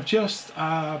 I have just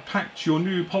packed your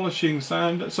new polishing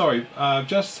sand,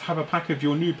 just have a pack of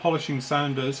your new polishing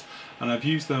sanders, and I've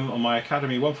used them on my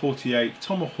Academy 148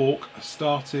 Tomahawk,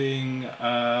 starting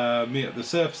me at the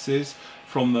surfaces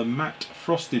from the matte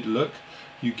frosted look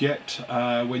you get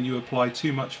when you apply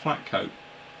too much flat coat.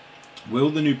 Will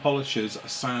the new polishers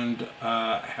sand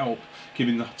help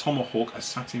giving the Tomahawk a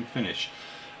satin finish?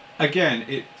 Again,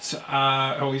 it's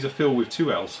oh, he's a Phil with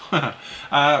 2 L's.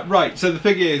 Right, so the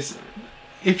thing is,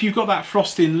 if you've got that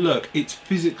frosting look, it's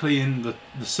physically in the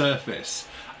surface.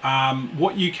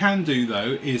 What you can do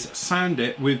though is sand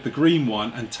it with the green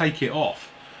one and take it off.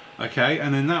 Okay,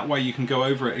 and then that way you can go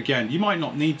over it again. You might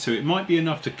not need to, it might be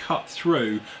enough to cut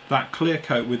through that clear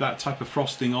coat with that type of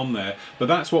frosting on there. But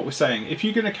that's what we're saying. If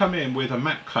you're going to come in with a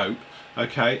matte coat,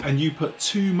 okay, and you put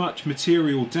too much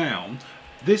material down,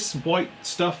 this white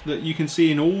stuff that you can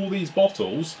see in all these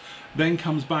bottles then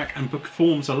comes back and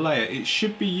forms a layer. It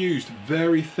should be used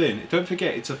very thin. Don't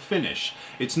forget, it's a finish.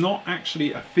 It's not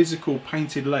actually a physical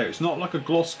painted layer. It's not like a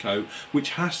gloss coat,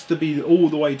 which has to be all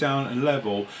the way down and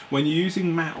level. When you're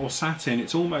using matte or satin,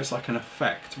 it's almost like an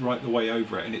effect right the way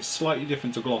over it, and it's slightly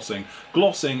different to glossing.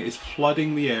 Glossing is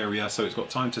flooding the area, so it's got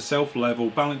time to self-level,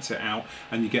 balance it out,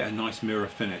 and you get a nice mirror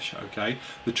finish, okay?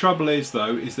 The trouble is,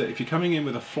 though, is that if you're coming in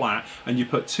with a flat and you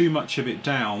put too much of it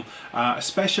down,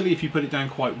 especially if you put it down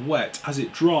quite wet, as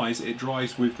it dries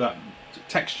with that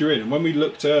texture in. And when we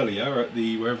looked earlier at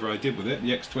the, wherever I did with it,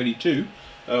 the X22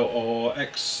 or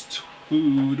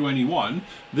X221,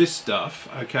 this stuff,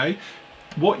 okay,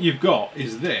 what you've got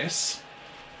is this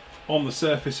on the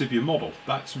surface of your model.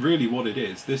 That's really what it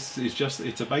is. This is just,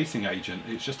 it's a basing agent.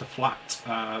 It's just a flat,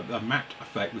 a matte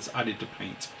effect that's added to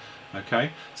paint.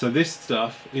 Okay, so this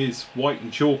stuff is white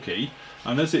and chalky,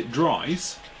 and as it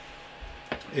dries,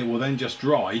 it will then just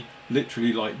dry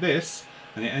literally like this,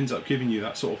 and it ends up giving you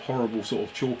that sort of horrible sort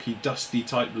of chalky dusty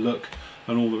type look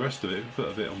and all the rest of it. Put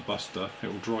a bit on buster, it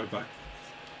will dry back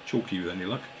chalky with any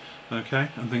luck, okay,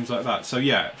 and things like that. So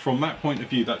yeah, from that point of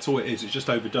view, that's all it is. It's just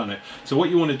overdone it. So what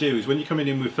you want to do is when you're coming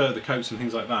in with further coats and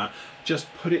things like that,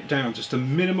 just put it down, just a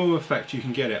minimum effect you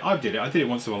can get it. I did it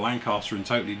once with a Lancaster and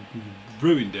totally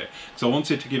ruined it, because I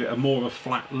wanted to give it a more of a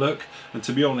flat look, and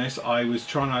to be honest, I was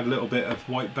trying to add a little bit of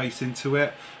white base into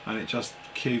it, and it just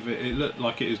gave it, it looked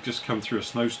like it had just come through a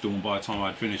snowstorm by the time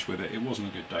I'd finished with it. It wasn't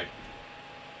a good day.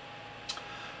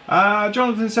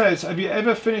 Jonathan says, have you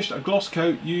ever finished a gloss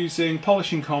coat using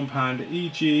polishing compound,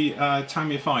 e.g.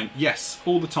 Tamiya Fine? Yes,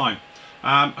 all the time.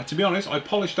 To be honest, I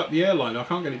polished up the airline. I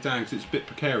can't get it down because it's a bit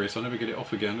precarious. I'll never get it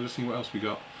off again. Let's see what else we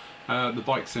got. The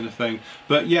bike's in a thing.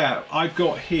 But yeah, I've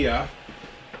got here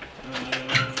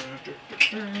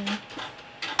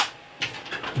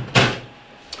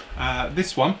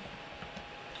this one,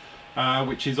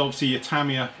 which is obviously your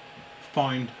Tamiya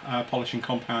Fine polishing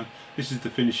compound. This is the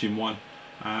finishing one.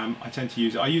 I tend to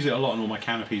use it. I use it a lot on all my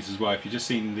canopies as well. If you've just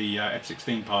seen the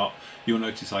F16 part, you'll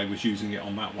notice I was using it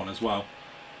on that one as well.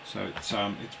 So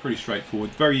it's pretty straightforward,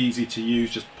 very easy to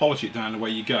use. Just polish it down, away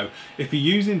you go. If you're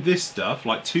using this stuff,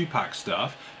 like 2-pack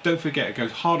stuff, don't forget it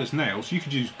goes hard as nails. You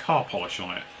could use car polish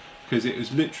on it because it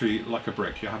is literally like a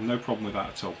brick. You have no problem with that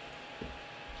at all.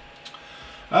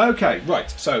 Okay, right,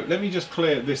 so let me just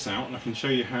clear this out, and I can show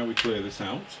you how we clear this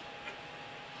out.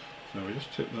 So we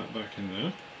just tip that back in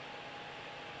there.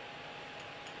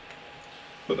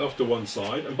 Put that off to one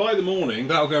side, and by the morning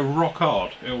that'll go rock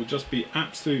hard. It will just be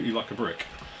absolutely like a brick.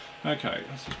 Okay,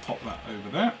 let's just pop that over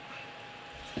there.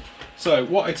 So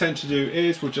what I tend to do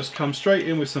is we'll just come straight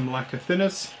in with some lacquer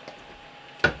thinners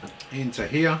into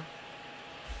here.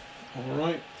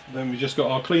 Alright, then we just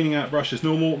got our cleaning out brush as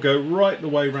normal, go right the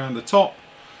way around the top.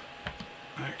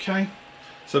 Okay,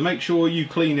 so make sure you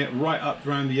clean it right up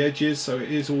around the edges so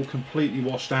it is all completely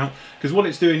washed out, because what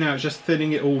it's doing now is just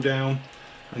thinning it all down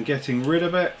and getting rid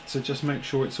of it. So just make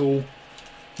sure it's all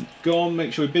gone.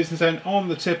 Make sure your business end on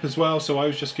the tip as well, so I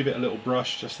always just give it a little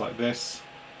brush just like this.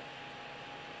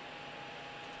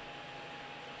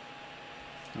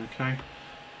 Okay,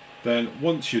 then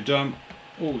once you're done,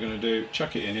 all we're going to do,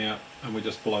 chuck it in here and we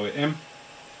just blow it in.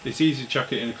 It's easier to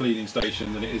chuck it in a cleaning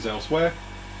station than it is elsewhere,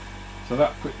 so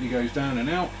that quickly goes down and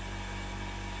out.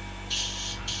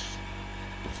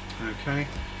 Okay,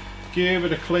 give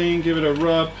it a clean, give it a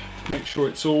rub, make sure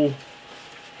it's all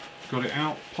got it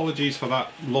out. Apologies for that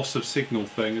loss of signal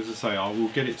thing. As I say, I will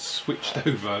get it switched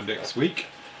over next week.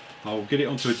 I'll get it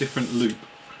onto a different loop.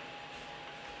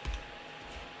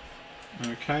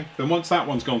 Okay, then once that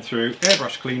one's gone through,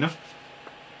 airbrush cleaner.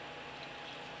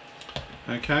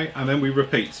 Okay, and then we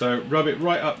repeat. So rub it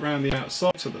right up around the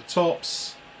outside to the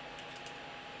tops.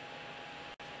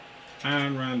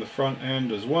 And around the front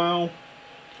end as well.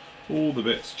 All the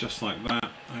bits just like that.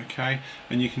 Okay,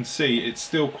 and you can see it's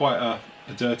still quite a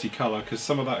dirty colour because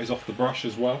some of that is off the brush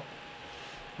as well.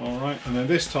 Alright, and then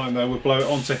this time though we'll blow it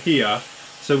onto here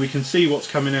so we can see what's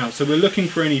coming out. So we're looking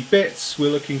for any bits,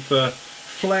 we're looking for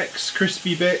flecks,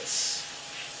 crispy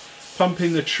bits,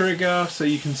 pumping the trigger so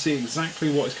you can see exactly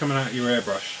what is coming out of your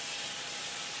airbrush.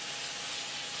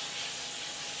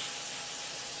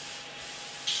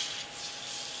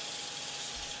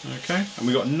 Okay, and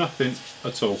we got nothing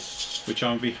at all, which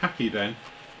I'll be happy then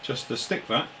just to stick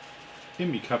that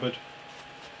in my cupboard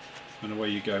and away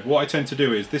you go. What I tend to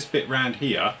do is this bit round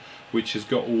here, which has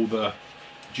got all the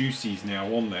juices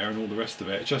now on there and all the rest of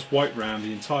it, just wipe round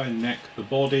the entire neck, the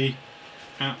body,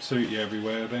 absolutely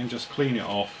everywhere, then just clean it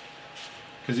off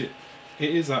because it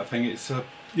is that thing. It's a,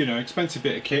 you know, expensive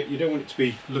bit of kit. You don't want it to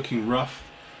be looking rough,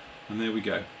 and there we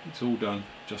go. It's all done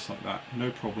just like that, no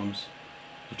problems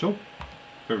at all.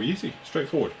 Very easy,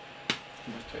 straightforward.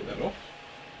 Let's take that off.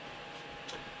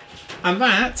 And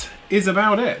that is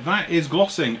about it. That is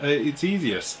glossing at its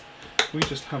easiest. We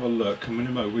just have a look,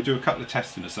 and we'll do a couple of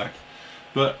tests in a sec.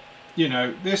 But you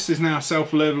know, this is now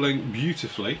self-leveling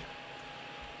beautifully,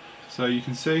 so you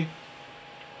can see.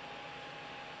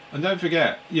 And don't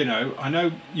forget, you know, I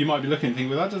know you might be looking and thinking,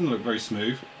 well, that doesn't look very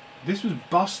smooth. This was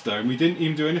Buster, and we didn't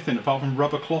even do anything apart from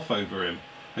rub a cloth over him.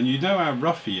 And you know how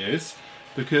rough he is,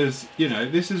 because, you know,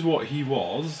 this is what he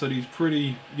was, so he's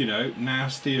pretty, you know,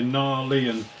 nasty and gnarly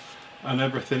and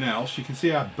everything else. You can see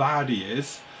how bad he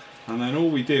is. And then all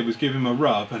we did was give him a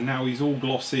rub, and now he's all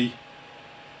glossy.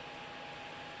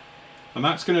 And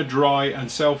that's going to dry and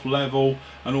self-level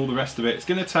and all the rest of it. It's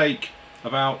going to take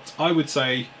about, I would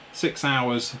say, 6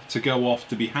 hours to go off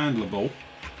to be handleable.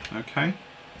 Okay.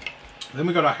 Then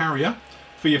we've got a Harrier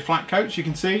for your flat coats. You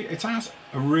can see it has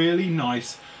a really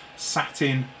nice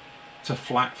satin to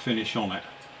flat finish on it.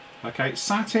 Okay,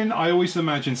 satin, I always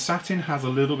imagine satin has a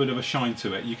little bit of a shine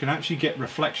to it. You can actually get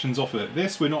reflections off of it.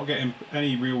 This, we're not getting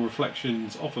any real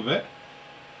reflections off of it.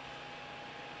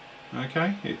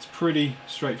 Okay, it's pretty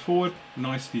straightforward,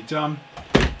 nicely done.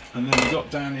 And then we got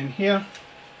down in here,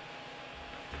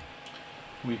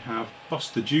 we have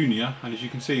Buster Jr., and as you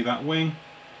can see, that wing,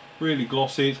 really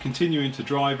glossy. It's continuing to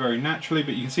dry very naturally,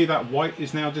 but you can see that white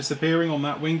is now disappearing on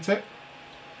that wingtip.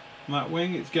 On that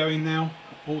wing, it's going now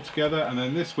all together, and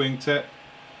then this wingtip,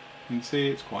 you can see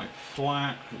it's quite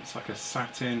flat. It's like a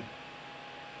satin.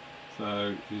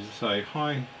 So, as I say,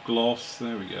 high gloss.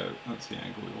 There we go. That's the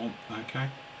angle we want. Okay,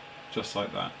 just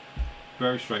like that.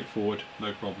 Very straightforward,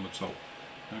 no problem at all.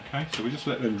 Okay, so we just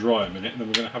let them dry a minute, and then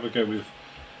we're going to have a go with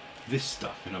this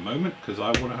stuff in a moment because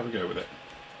I want to have a go with it.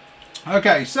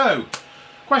 Okay, so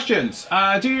questions.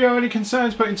 Do you have any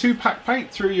concerns putting 2-pack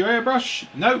paint through your airbrush?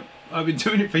 No, I've been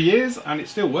doing it for years and it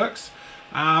still works.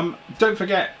 Don't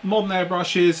forget, modern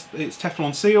airbrushes, it's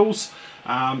Teflon seals.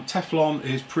 Teflon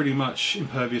is pretty much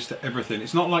impervious to everything.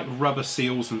 It's not like rubber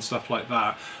seals and stuff like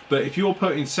that, but if you're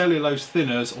putting cellulose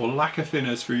thinners or lacquer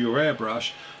thinners through your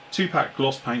airbrush, 2-pack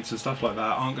gloss paints and stuff like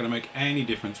that aren't going to make any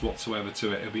difference whatsoever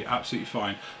to it. It'll be absolutely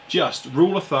fine. Just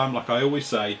rule of thumb, like I always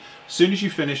say, as soon as you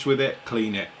finish with it,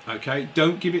 clean it. Okay,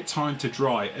 don't give it time to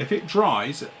dry. If it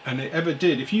dries, and it ever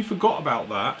did, if you forgot about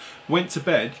that, went to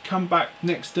bed, come back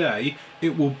next day,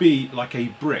 it will be like a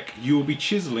brick. You will be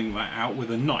chiseling that out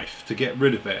with a knife to get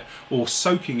rid of it, or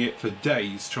soaking it for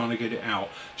days trying to get it out.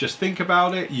 Just think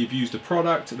about it. You've used a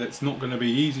product that's not going to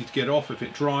be easy to get off if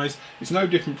it dries. It's no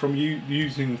different from you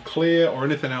using clear or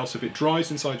anything else. If it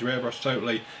dries inside your airbrush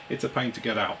totally, it's a pain to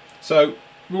get out. So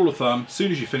rule of thumb, as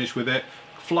soon as you finish with it,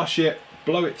 flush it,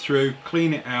 blow it through,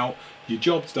 clean it out, your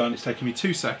job's done. It's taken me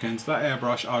 2 seconds. That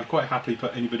airbrush, I'd quite happily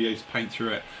put anybody else's paint through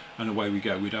it, and away we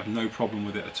go. We'd have no problem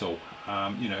with it at all.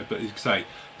 You know, but as I say,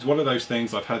 it's one of those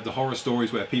things. I've had the horror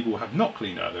stories where people have not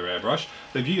cleaned out their airbrush.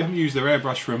 They haven't used their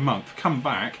airbrush for a month, come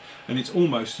back, and it's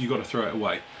almost, you've got to throw it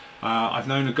away. I've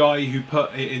known a guy who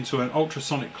put it into an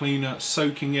ultrasonic cleaner,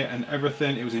 soaking it and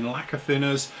everything. It was in lacquer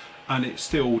thinners, and it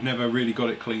still never really got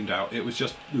it cleaned out. It was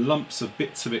just lumps of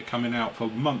bits of it coming out for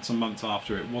months and months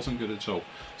after. It wasn't good at all.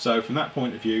 So from that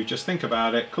point of view, just think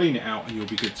about it, clean it out, and you'll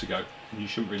be good to go. And you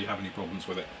shouldn't really have any problems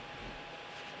with it.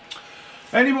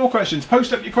 Any more questions?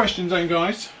 Post up your questions then,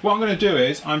 guys. What I'm going to do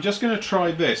is, I'm just going to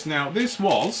try this. Now, this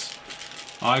was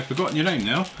I've forgotten your name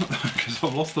now because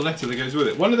I've lost the letter that goes with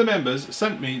it. One of the members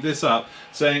sent me this up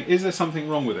saying, is there something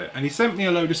wrong with it? And he sent me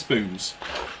a load of spoons,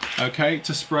 okay,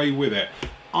 to spray with it.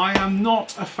 I am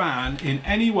not a fan in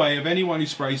any way of anyone who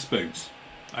sprays spoons.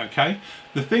 Okay,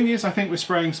 the thing is, I think with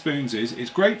spraying spoons is it's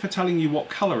great for telling you what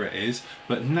colour it is,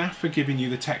 but naff for giving you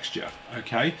the texture.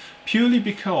 Okay, purely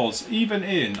because even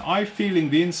I'm feeling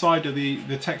the inside of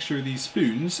the texture of these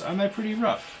spoons, and they're pretty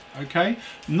rough. Okay,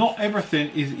 not everything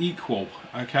is equal.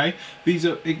 Okay, these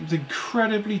are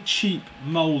incredibly cheap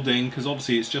moulding because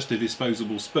obviously it's just a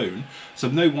disposable spoon, so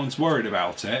no one's worried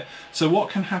about it. So what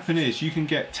can happen is you can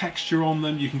get texture on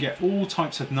them, you can get all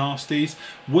types of nasties.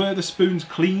 Were the spoons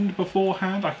cleaned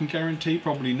beforehand? I can guarantee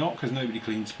probably not, because nobody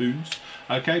cleans spoons.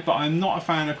 Okay, but I'm not a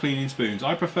fan of cleaning spoons.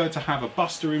 I prefer to have a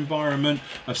buster environment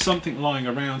of something lying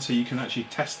around so you can actually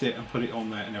test it and put it on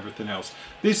there and everything else.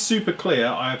 This is super clear.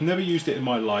 I have never used it in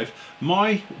my life.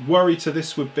 My worry to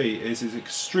this would be is it's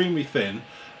extremely thin,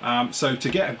 so to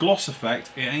get a gloss effect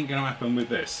it ain't going to happen with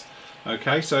this.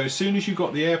 Okay, so as soon as you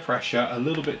got the air pressure a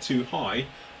little bit too high,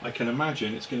 I can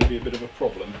imagine it's going to be a bit of a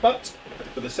problem, but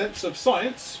for the sense of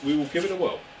science we will give it a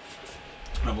whirl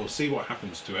and we'll see what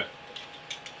happens to it.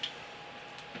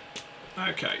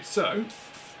 Okay, so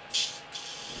shift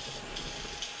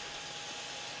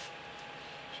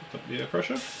up the air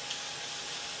pressure,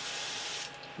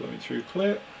 flowing through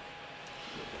clear.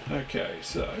 Okay,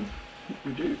 so what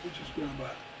we do, we just grab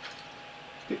a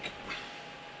stick.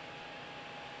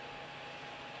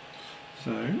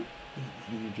 So what I'm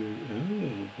going to do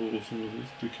is pour some of this,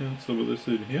 decant some of this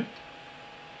in here.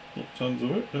 Not tons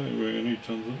of it, don't think we're going to need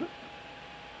tons of it.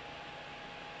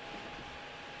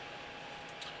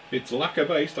 It's lacquer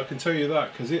based, I can tell you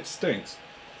that, because it stinks.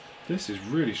 This is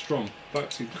really strong.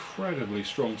 That's incredibly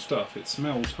strong stuff. It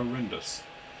smells horrendous.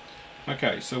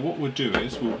 Okay, so what we'll do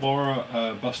is we'll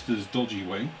borrow Buster's dodgy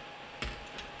wing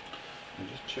and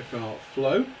just check our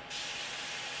flow.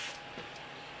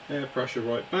 Air pressure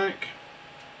right back.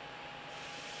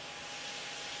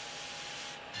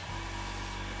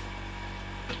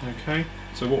 Okay,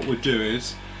 so what we'll do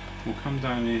is we'll come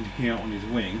down in here on his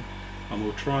wing and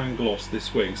we'll try and gloss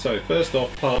this wing. So first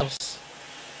off, pass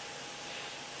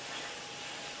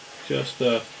just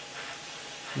a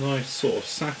nice sort of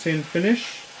satin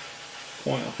finish,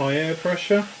 quite a high air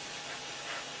pressure.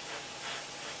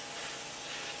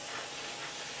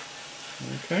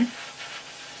 Okay,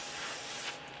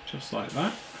 just like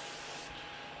that,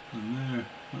 and there,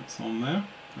 that's on there.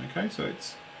 Okay, so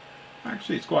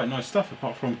it's quite nice stuff,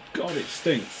 apart from, God, it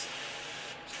stinks.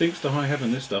 Stinks to high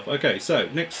heaven, this stuff. Okay, so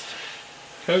next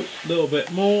coat, a little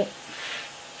bit more.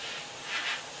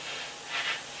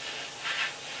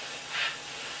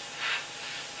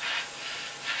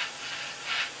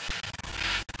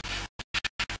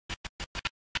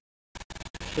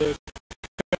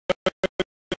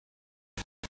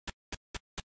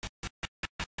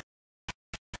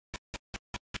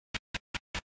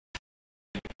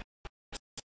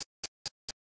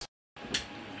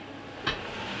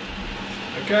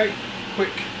 Okay,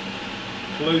 quick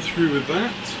blow through with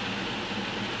that.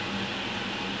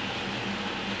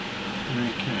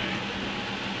 Okay.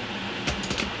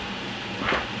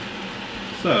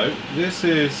 So this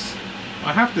is,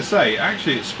 I have to say,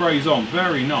 actually it sprays on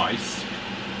very nice.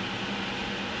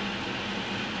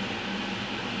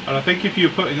 And I think if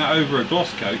you're putting that over a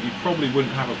gloss coat, you probably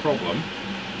wouldn't have a problem.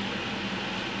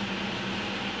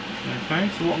 Okay,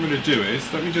 so what I'm going to do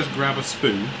is, let me just grab a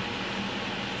spoon.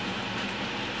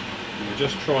 And we'll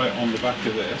just try it on the back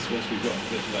of this once we've got a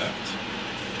bit left.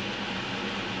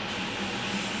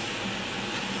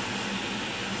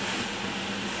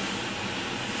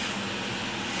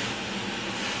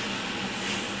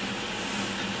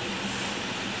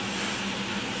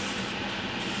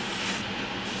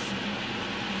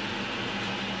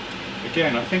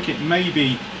 Again, I think it may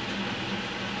be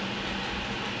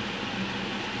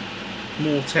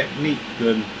more technique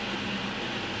than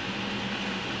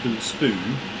spoon.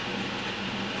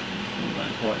 All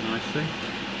that quite nicely.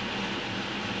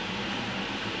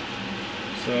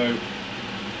 So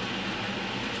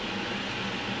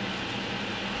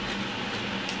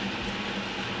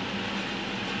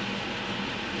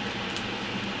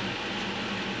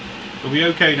are we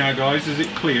okay now, guys? Is it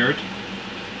cleared?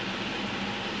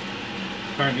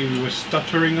 Apparently we were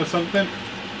stuttering or something.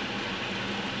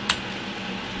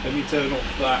 Let me turn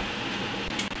off that.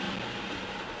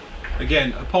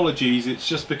 Again, apologies, it's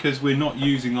just because we're not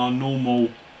using our normal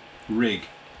rig.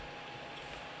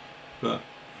 But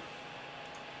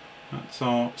that's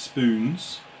our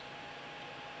spoons,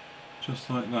 just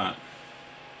like that.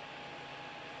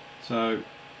 So,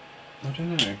 I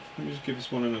don't know, let me just give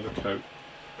this one another coat.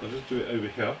 I'll just do it over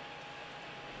here.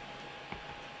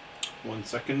 1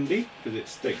 second-y, because it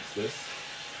stinks this.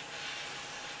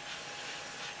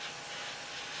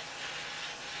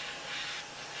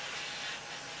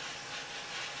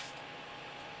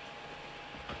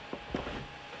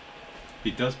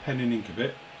 It does pen and ink a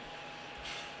bit.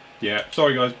 Yeah,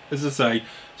 sorry guys, as I say,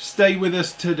 stay with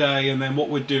us today, and then what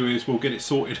we'll do is we'll get it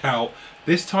sorted out.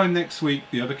 This time next week,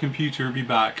 the other computer will be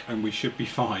back and we should be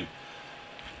fine.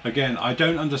 Again, I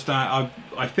don't understand.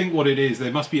 I think what it is,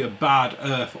 there must be a bad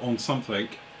earth on something,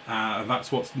 and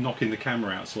that's what's knocking the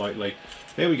camera out slightly.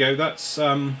 There we go, that's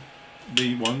the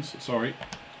ones, sorry.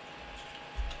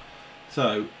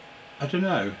 So, I don't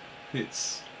know,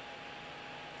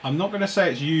 I'm not going to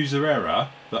say it's user error,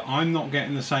 but I'm not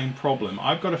getting the same problem.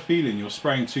 I've got a feeling you're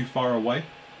spraying too far away.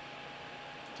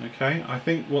 Okay, I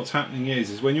think what's happening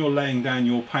is when you're laying down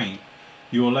your paint,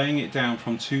 you're laying it down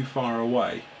from too far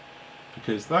away.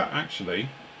 Because that actually,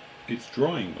 it's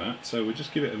drying that, so we'll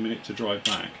just give it a minute to dry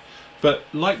back. But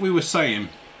like we were saying,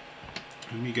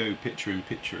 let me go picture in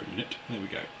picture a minute. There we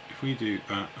go. If we do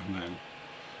that and then,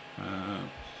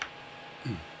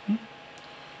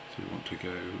 so we want to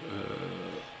go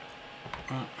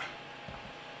that,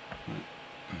 and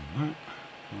that.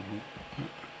 Hold on, that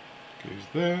goes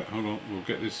there. Hold on, we'll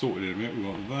get this sorted in a minute. We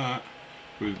want that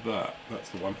with that. That's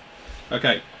the one.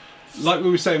 Okay. Like we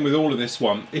were saying with all of this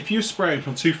one, if you're spraying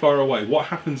from too far away, what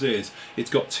happens is it's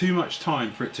got too much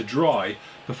time for it to dry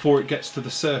before it gets to the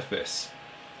surface.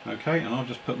 Okay, and I'll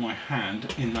just put my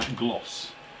hand in that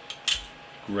gloss.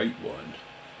 Great one.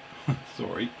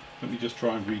 Sorry, let me just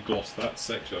try and re-gloss that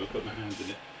section. I'll put my hand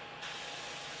in it.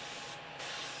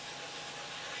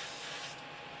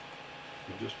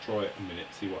 I'll just try it a minute,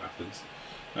 see what happens.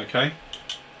 Okay,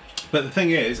 but the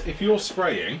thing is, if you're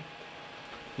spraying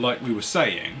like we were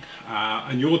saying,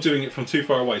 and you're doing it from too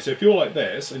far away, so if you're like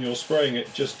this and you're spraying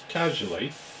it just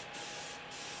casually,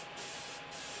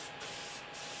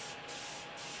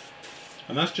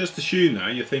 and that's just assume now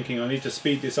you're thinking I need to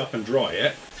speed this up and dry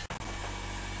it.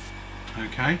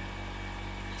 Okay,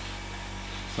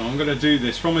 so I'm going to do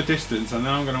this from a distance and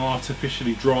then I'm going to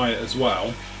artificially dry it as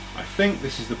well. I think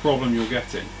this is the problem you're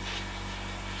getting.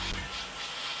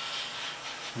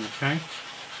 Okay,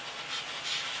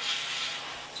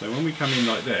 so when we come in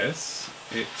like this,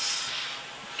 it's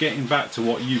getting back to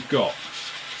what you've got,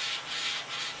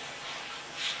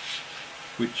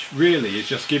 which really is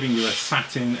just giving you a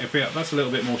satin. That's a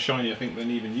little bit more shiny, I think, than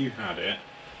even you had it.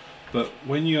 But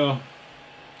when you're,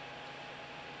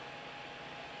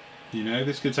 you know,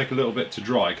 this could take a little bit to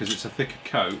dry because it's a thicker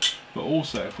coat. But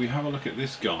also, if we have a look at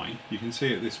this guy, you can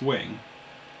see at this wing,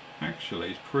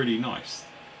 actually, it's pretty nice.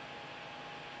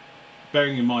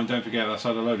 Bearing in mind, don't forget that's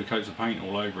had a load of coats of paint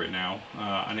all over it now,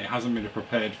 and it hasn't been a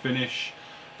prepared finish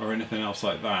or anything else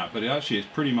like that, but it actually is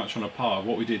pretty much on a par with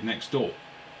what we did next door.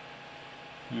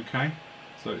 Okay,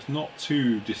 so it's not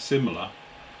too dissimilar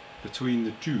between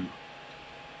the two.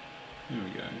 There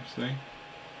we go, see?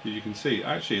 As you can see,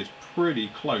 actually it's pretty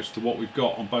close to what we've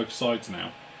got on both sides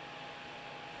now.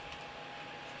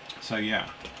 So yeah,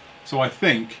 so I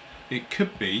think it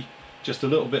could be just a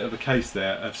little bit of a case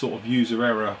there of sort of user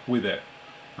error with it.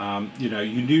 You know,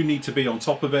 you do need to be on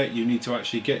top of it. You need to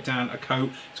actually get down a coat.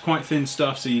 It's quite thin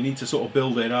stuff, so you need to sort of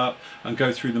build it up and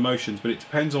go through the motions, but it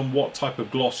depends on what type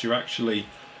of gloss you're actually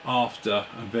after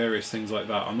and various things like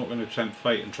that. I'm not going to tempt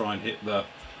fate and try and hit the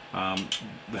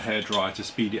hairdryer to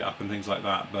speed it up and things like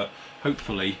that, but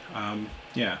hopefully,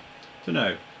 yeah, don't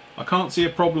know. I can't see a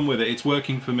problem with it. It's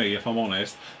working for me, if I'm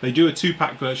honest. They do a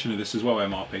 2-pack version of this as well,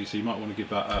 MRP, so you might want to give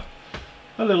that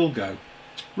a little go.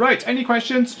 Right, any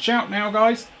questions? Shout now,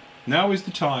 guys. Now is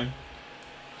the time.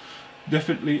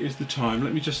 Definitely is the time.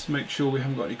 Let me just make sure we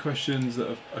haven't got any questions that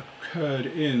have occurred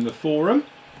in the forum.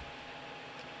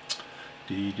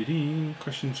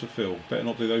 Questions for Phil. Better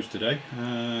not do those today.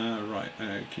 Right,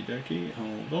 okie dokie.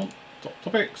 Hold on. Top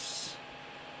topics.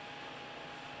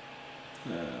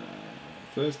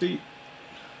 Thursday.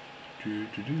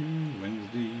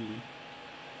 Wednesday.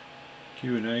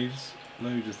 Q&As.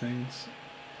 Loads of things.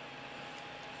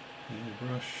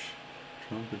 Airbrush.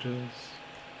 Trumpeters.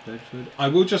 Bedford. I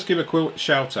will just give a quick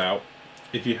shout out.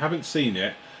 If you haven't seen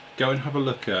it, go and have a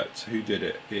look at who did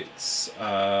it. It's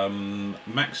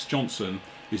Max Johnson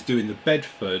is doing the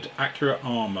Bedford Accurate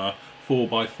Armour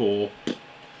 4x4.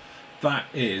 That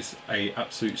is a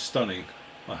absolute stunning.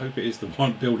 I hope it is the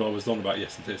one build I was on about.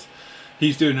 Yes, it is.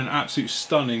 He's doing an absolute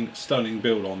stunning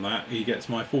build on that. He gets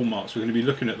my full marks. We're going to be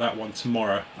looking at that one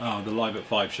tomorrow, the Live at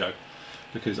 5 show,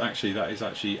 because actually that is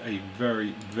actually a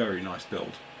very nice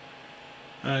build.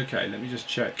 Okay, let me just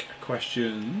check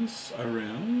questions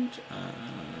around.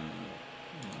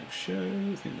 show.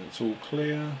 I think that's all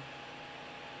clear.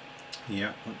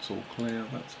 Yeah, that's all clear.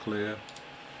 That's clear.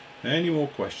 Any more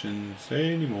questions?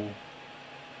 Any more?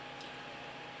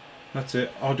 That's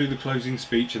it. I'll do the closing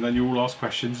speech and then you all ask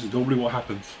questions. Is normally what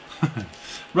happens.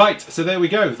 Right, so there we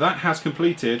go. That has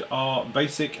completed our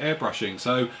basic airbrushing.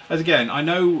 So, as again, I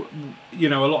know, you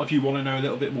know, a lot of you want to know a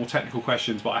little bit more technical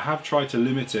questions, but I have tried to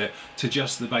limit it to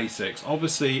just the basics.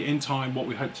 Obviously, in time, what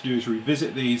we hope to do is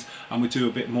revisit these and we do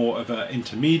a bit more of an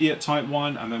intermediate type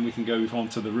one, and then we can go on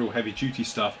to the real heavy duty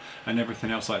stuff and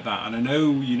everything else like that. And I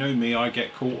know, you know me, I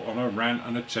get caught on a rant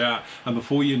and a chat, and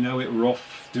before you know it, we're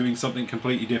off doing something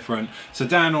completely different. So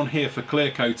down on here for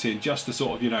clear coating, just to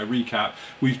sort of, you know, recap,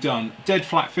 we've done dead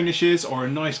flat finishes or a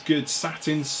nice good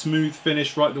satin smooth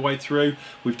finish right the way through.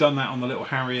 We've done that on the little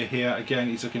Harrier here. Again,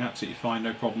 he's looking absolutely fine,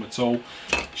 no problem at all.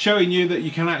 Showing you that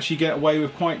you can actually get away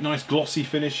with quite nice glossy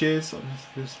finishes. Is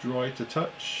this dry to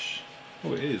touch?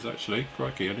 Oh, it is actually.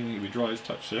 Crikey, I didn't think it'd be dry as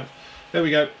touch there. There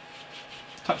we go.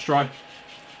 Touch dry.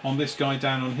 On this guy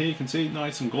down on here, you can see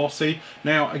nice and glossy.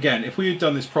 Now again, if we had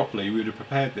done this properly, we would have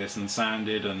prepared this and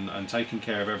sanded and taken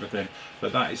care of everything,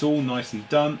 but that is all nice and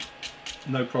done,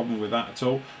 no problem with that at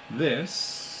all.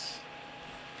 This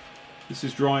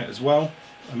is dry as well,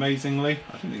 amazingly.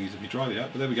 I don't think these will be dry yet,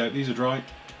 but there we go, these are dry.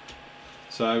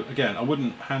 So again, I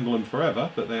wouldn't handle them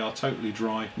forever, but they are totally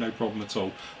dry, no problem at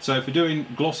all. So for doing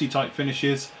glossy type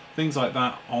finishes, things like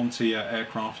that onto your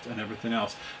aircraft and everything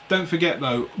else. Don't forget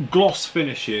though, gloss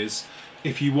finishes,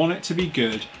 if you want it to be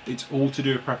good, it's all to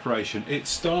do with preparation. It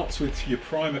starts with your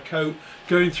primer coat,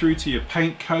 going through to your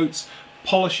paint coats,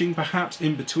 polishing perhaps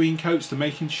in between coats to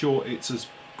making sure it's as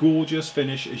gorgeous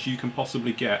finish as you can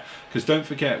possibly get. Because don't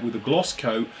forget, with a gloss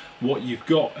coat, what you've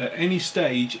got at any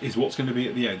stage is what's going to be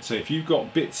at the end. So if you've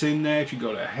got bits in there, if you've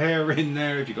got a hair in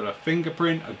there, if you've got a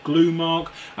fingerprint, a glue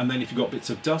mark, and then if you've got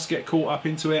bits of dust get caught up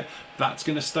into it, that's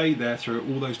going to stay there through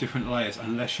all those different layers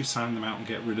unless you sand them out and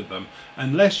get rid of them.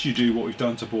 Unless you do what we've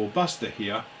done to Ball Buster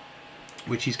here,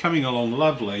 which is coming along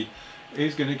lovely,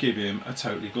 is going to give him a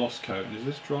totally gloss coat. And is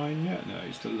this drying yet? No,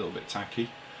 he's still a little bit tacky.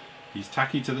 He's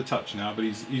tacky to the touch now, but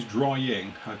he's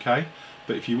drying, okay?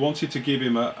 But if you wanted to give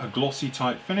him a glossy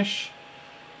type finish,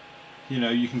 you know,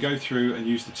 you can go through and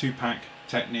use the 2-pack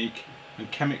technique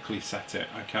and chemically set it,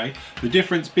 okay? The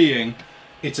difference being,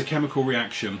 it's a chemical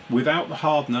reaction. Without the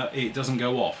hardener, it doesn't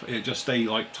go off. It just stays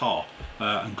like tar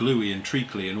and gluey and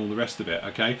treacly and all the rest of it,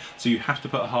 okay? So you have to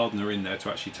put a hardener in there to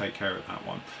actually take care of that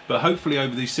one. But hopefully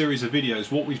over these series of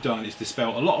videos, what we've done is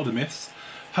dispel a lot of the myths,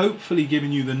 hopefully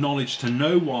giving you the knowledge to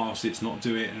know whilst it's not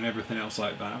doing it and everything else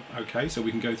like that, okay? So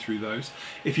we can go through those.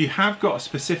 If you have got a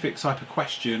specific type of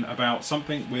question about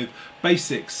something with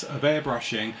basics of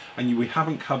airbrushing and we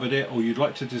haven't covered it, or you'd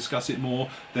like to discuss it more,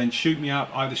 then shoot me up.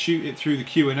 Either shoot it through the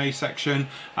Q&A section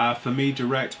for me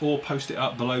direct, or post it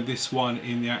up below this one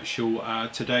in the actual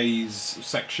today's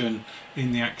section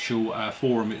in the actual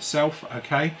forum itself,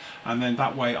 okay? And then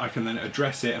that way I can then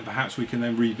address it, and perhaps we can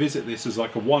then revisit this as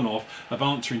like a one-off of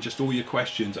answering just all your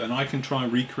questions, and I can try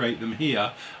and recreate them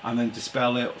here and then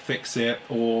dispel it, fix it,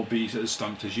 or be as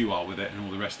stumped as you are with it and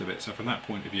all the rest of it. So from that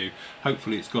point of view,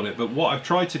 hopefully it's got it. But what I've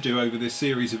tried to do over this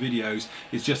series of videos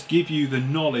is just give you the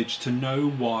knowledge to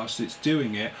know whilst it's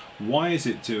doing it, why is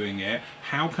it doing it,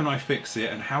 how can I fix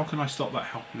it, and how can I stop that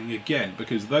happening again,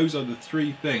 because those are the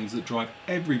three things that drive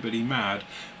everybody mad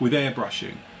with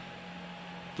airbrushing.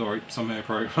 Sorry, some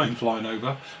airplane flying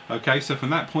over. Okay, so from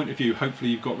that point of view,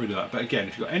 hopefully you've got rid of that. But again,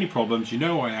 if you've got any problems, you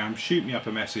know who I am, shoot me up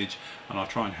a message and I'll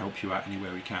try and help you out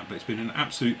anywhere we can. But it's been an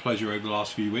absolute pleasure over the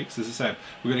last few weeks. As I said,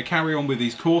 we're going to carry on with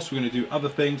these courses. We're going to do other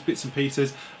things, bits and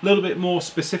pieces, a little bit more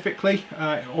specifically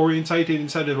orientated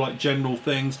instead of like general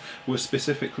things. We'll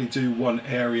specifically do one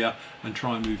area and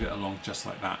try and move it along just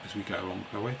like that as we go along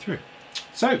our way through.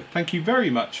 So, thank you very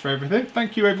much for everything.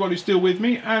 Thank you everyone who's still with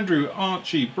me. Andrew,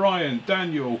 Archie, Brian,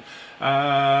 Daniel,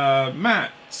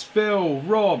 Matt, Phil,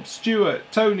 Rob, Stuart,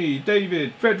 Tony,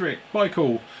 David, Frederick,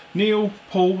 Michael, Neil,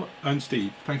 Paul and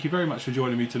Steve. Thank you very much for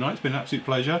joining me tonight. It's been an absolute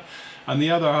pleasure. And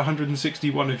the other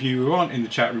 161 of you who aren't in the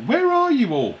chat room, where are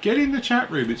you all? Get in the chat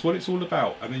room. It's what it's all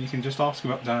about. And then you can just ask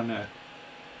them up down there.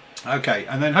 Okay,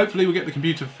 and then hopefully we'll get the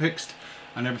computer fixed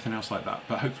and everything else like that,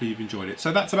 but hopefully you've enjoyed it.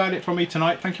 So that's about it from me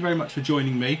tonight. Thank you very much for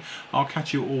joining me. I'll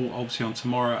catch you all obviously on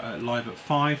tomorrow live at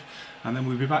 5, and then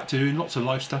we'll be back to doing lots of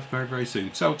live stuff very, very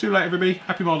soon. So too late everybody,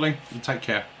 happy modelling and take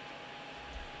care.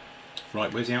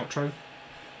 Right, where's the outro?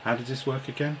 How does this work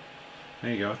again?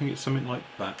 There you go, I think it's something like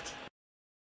that.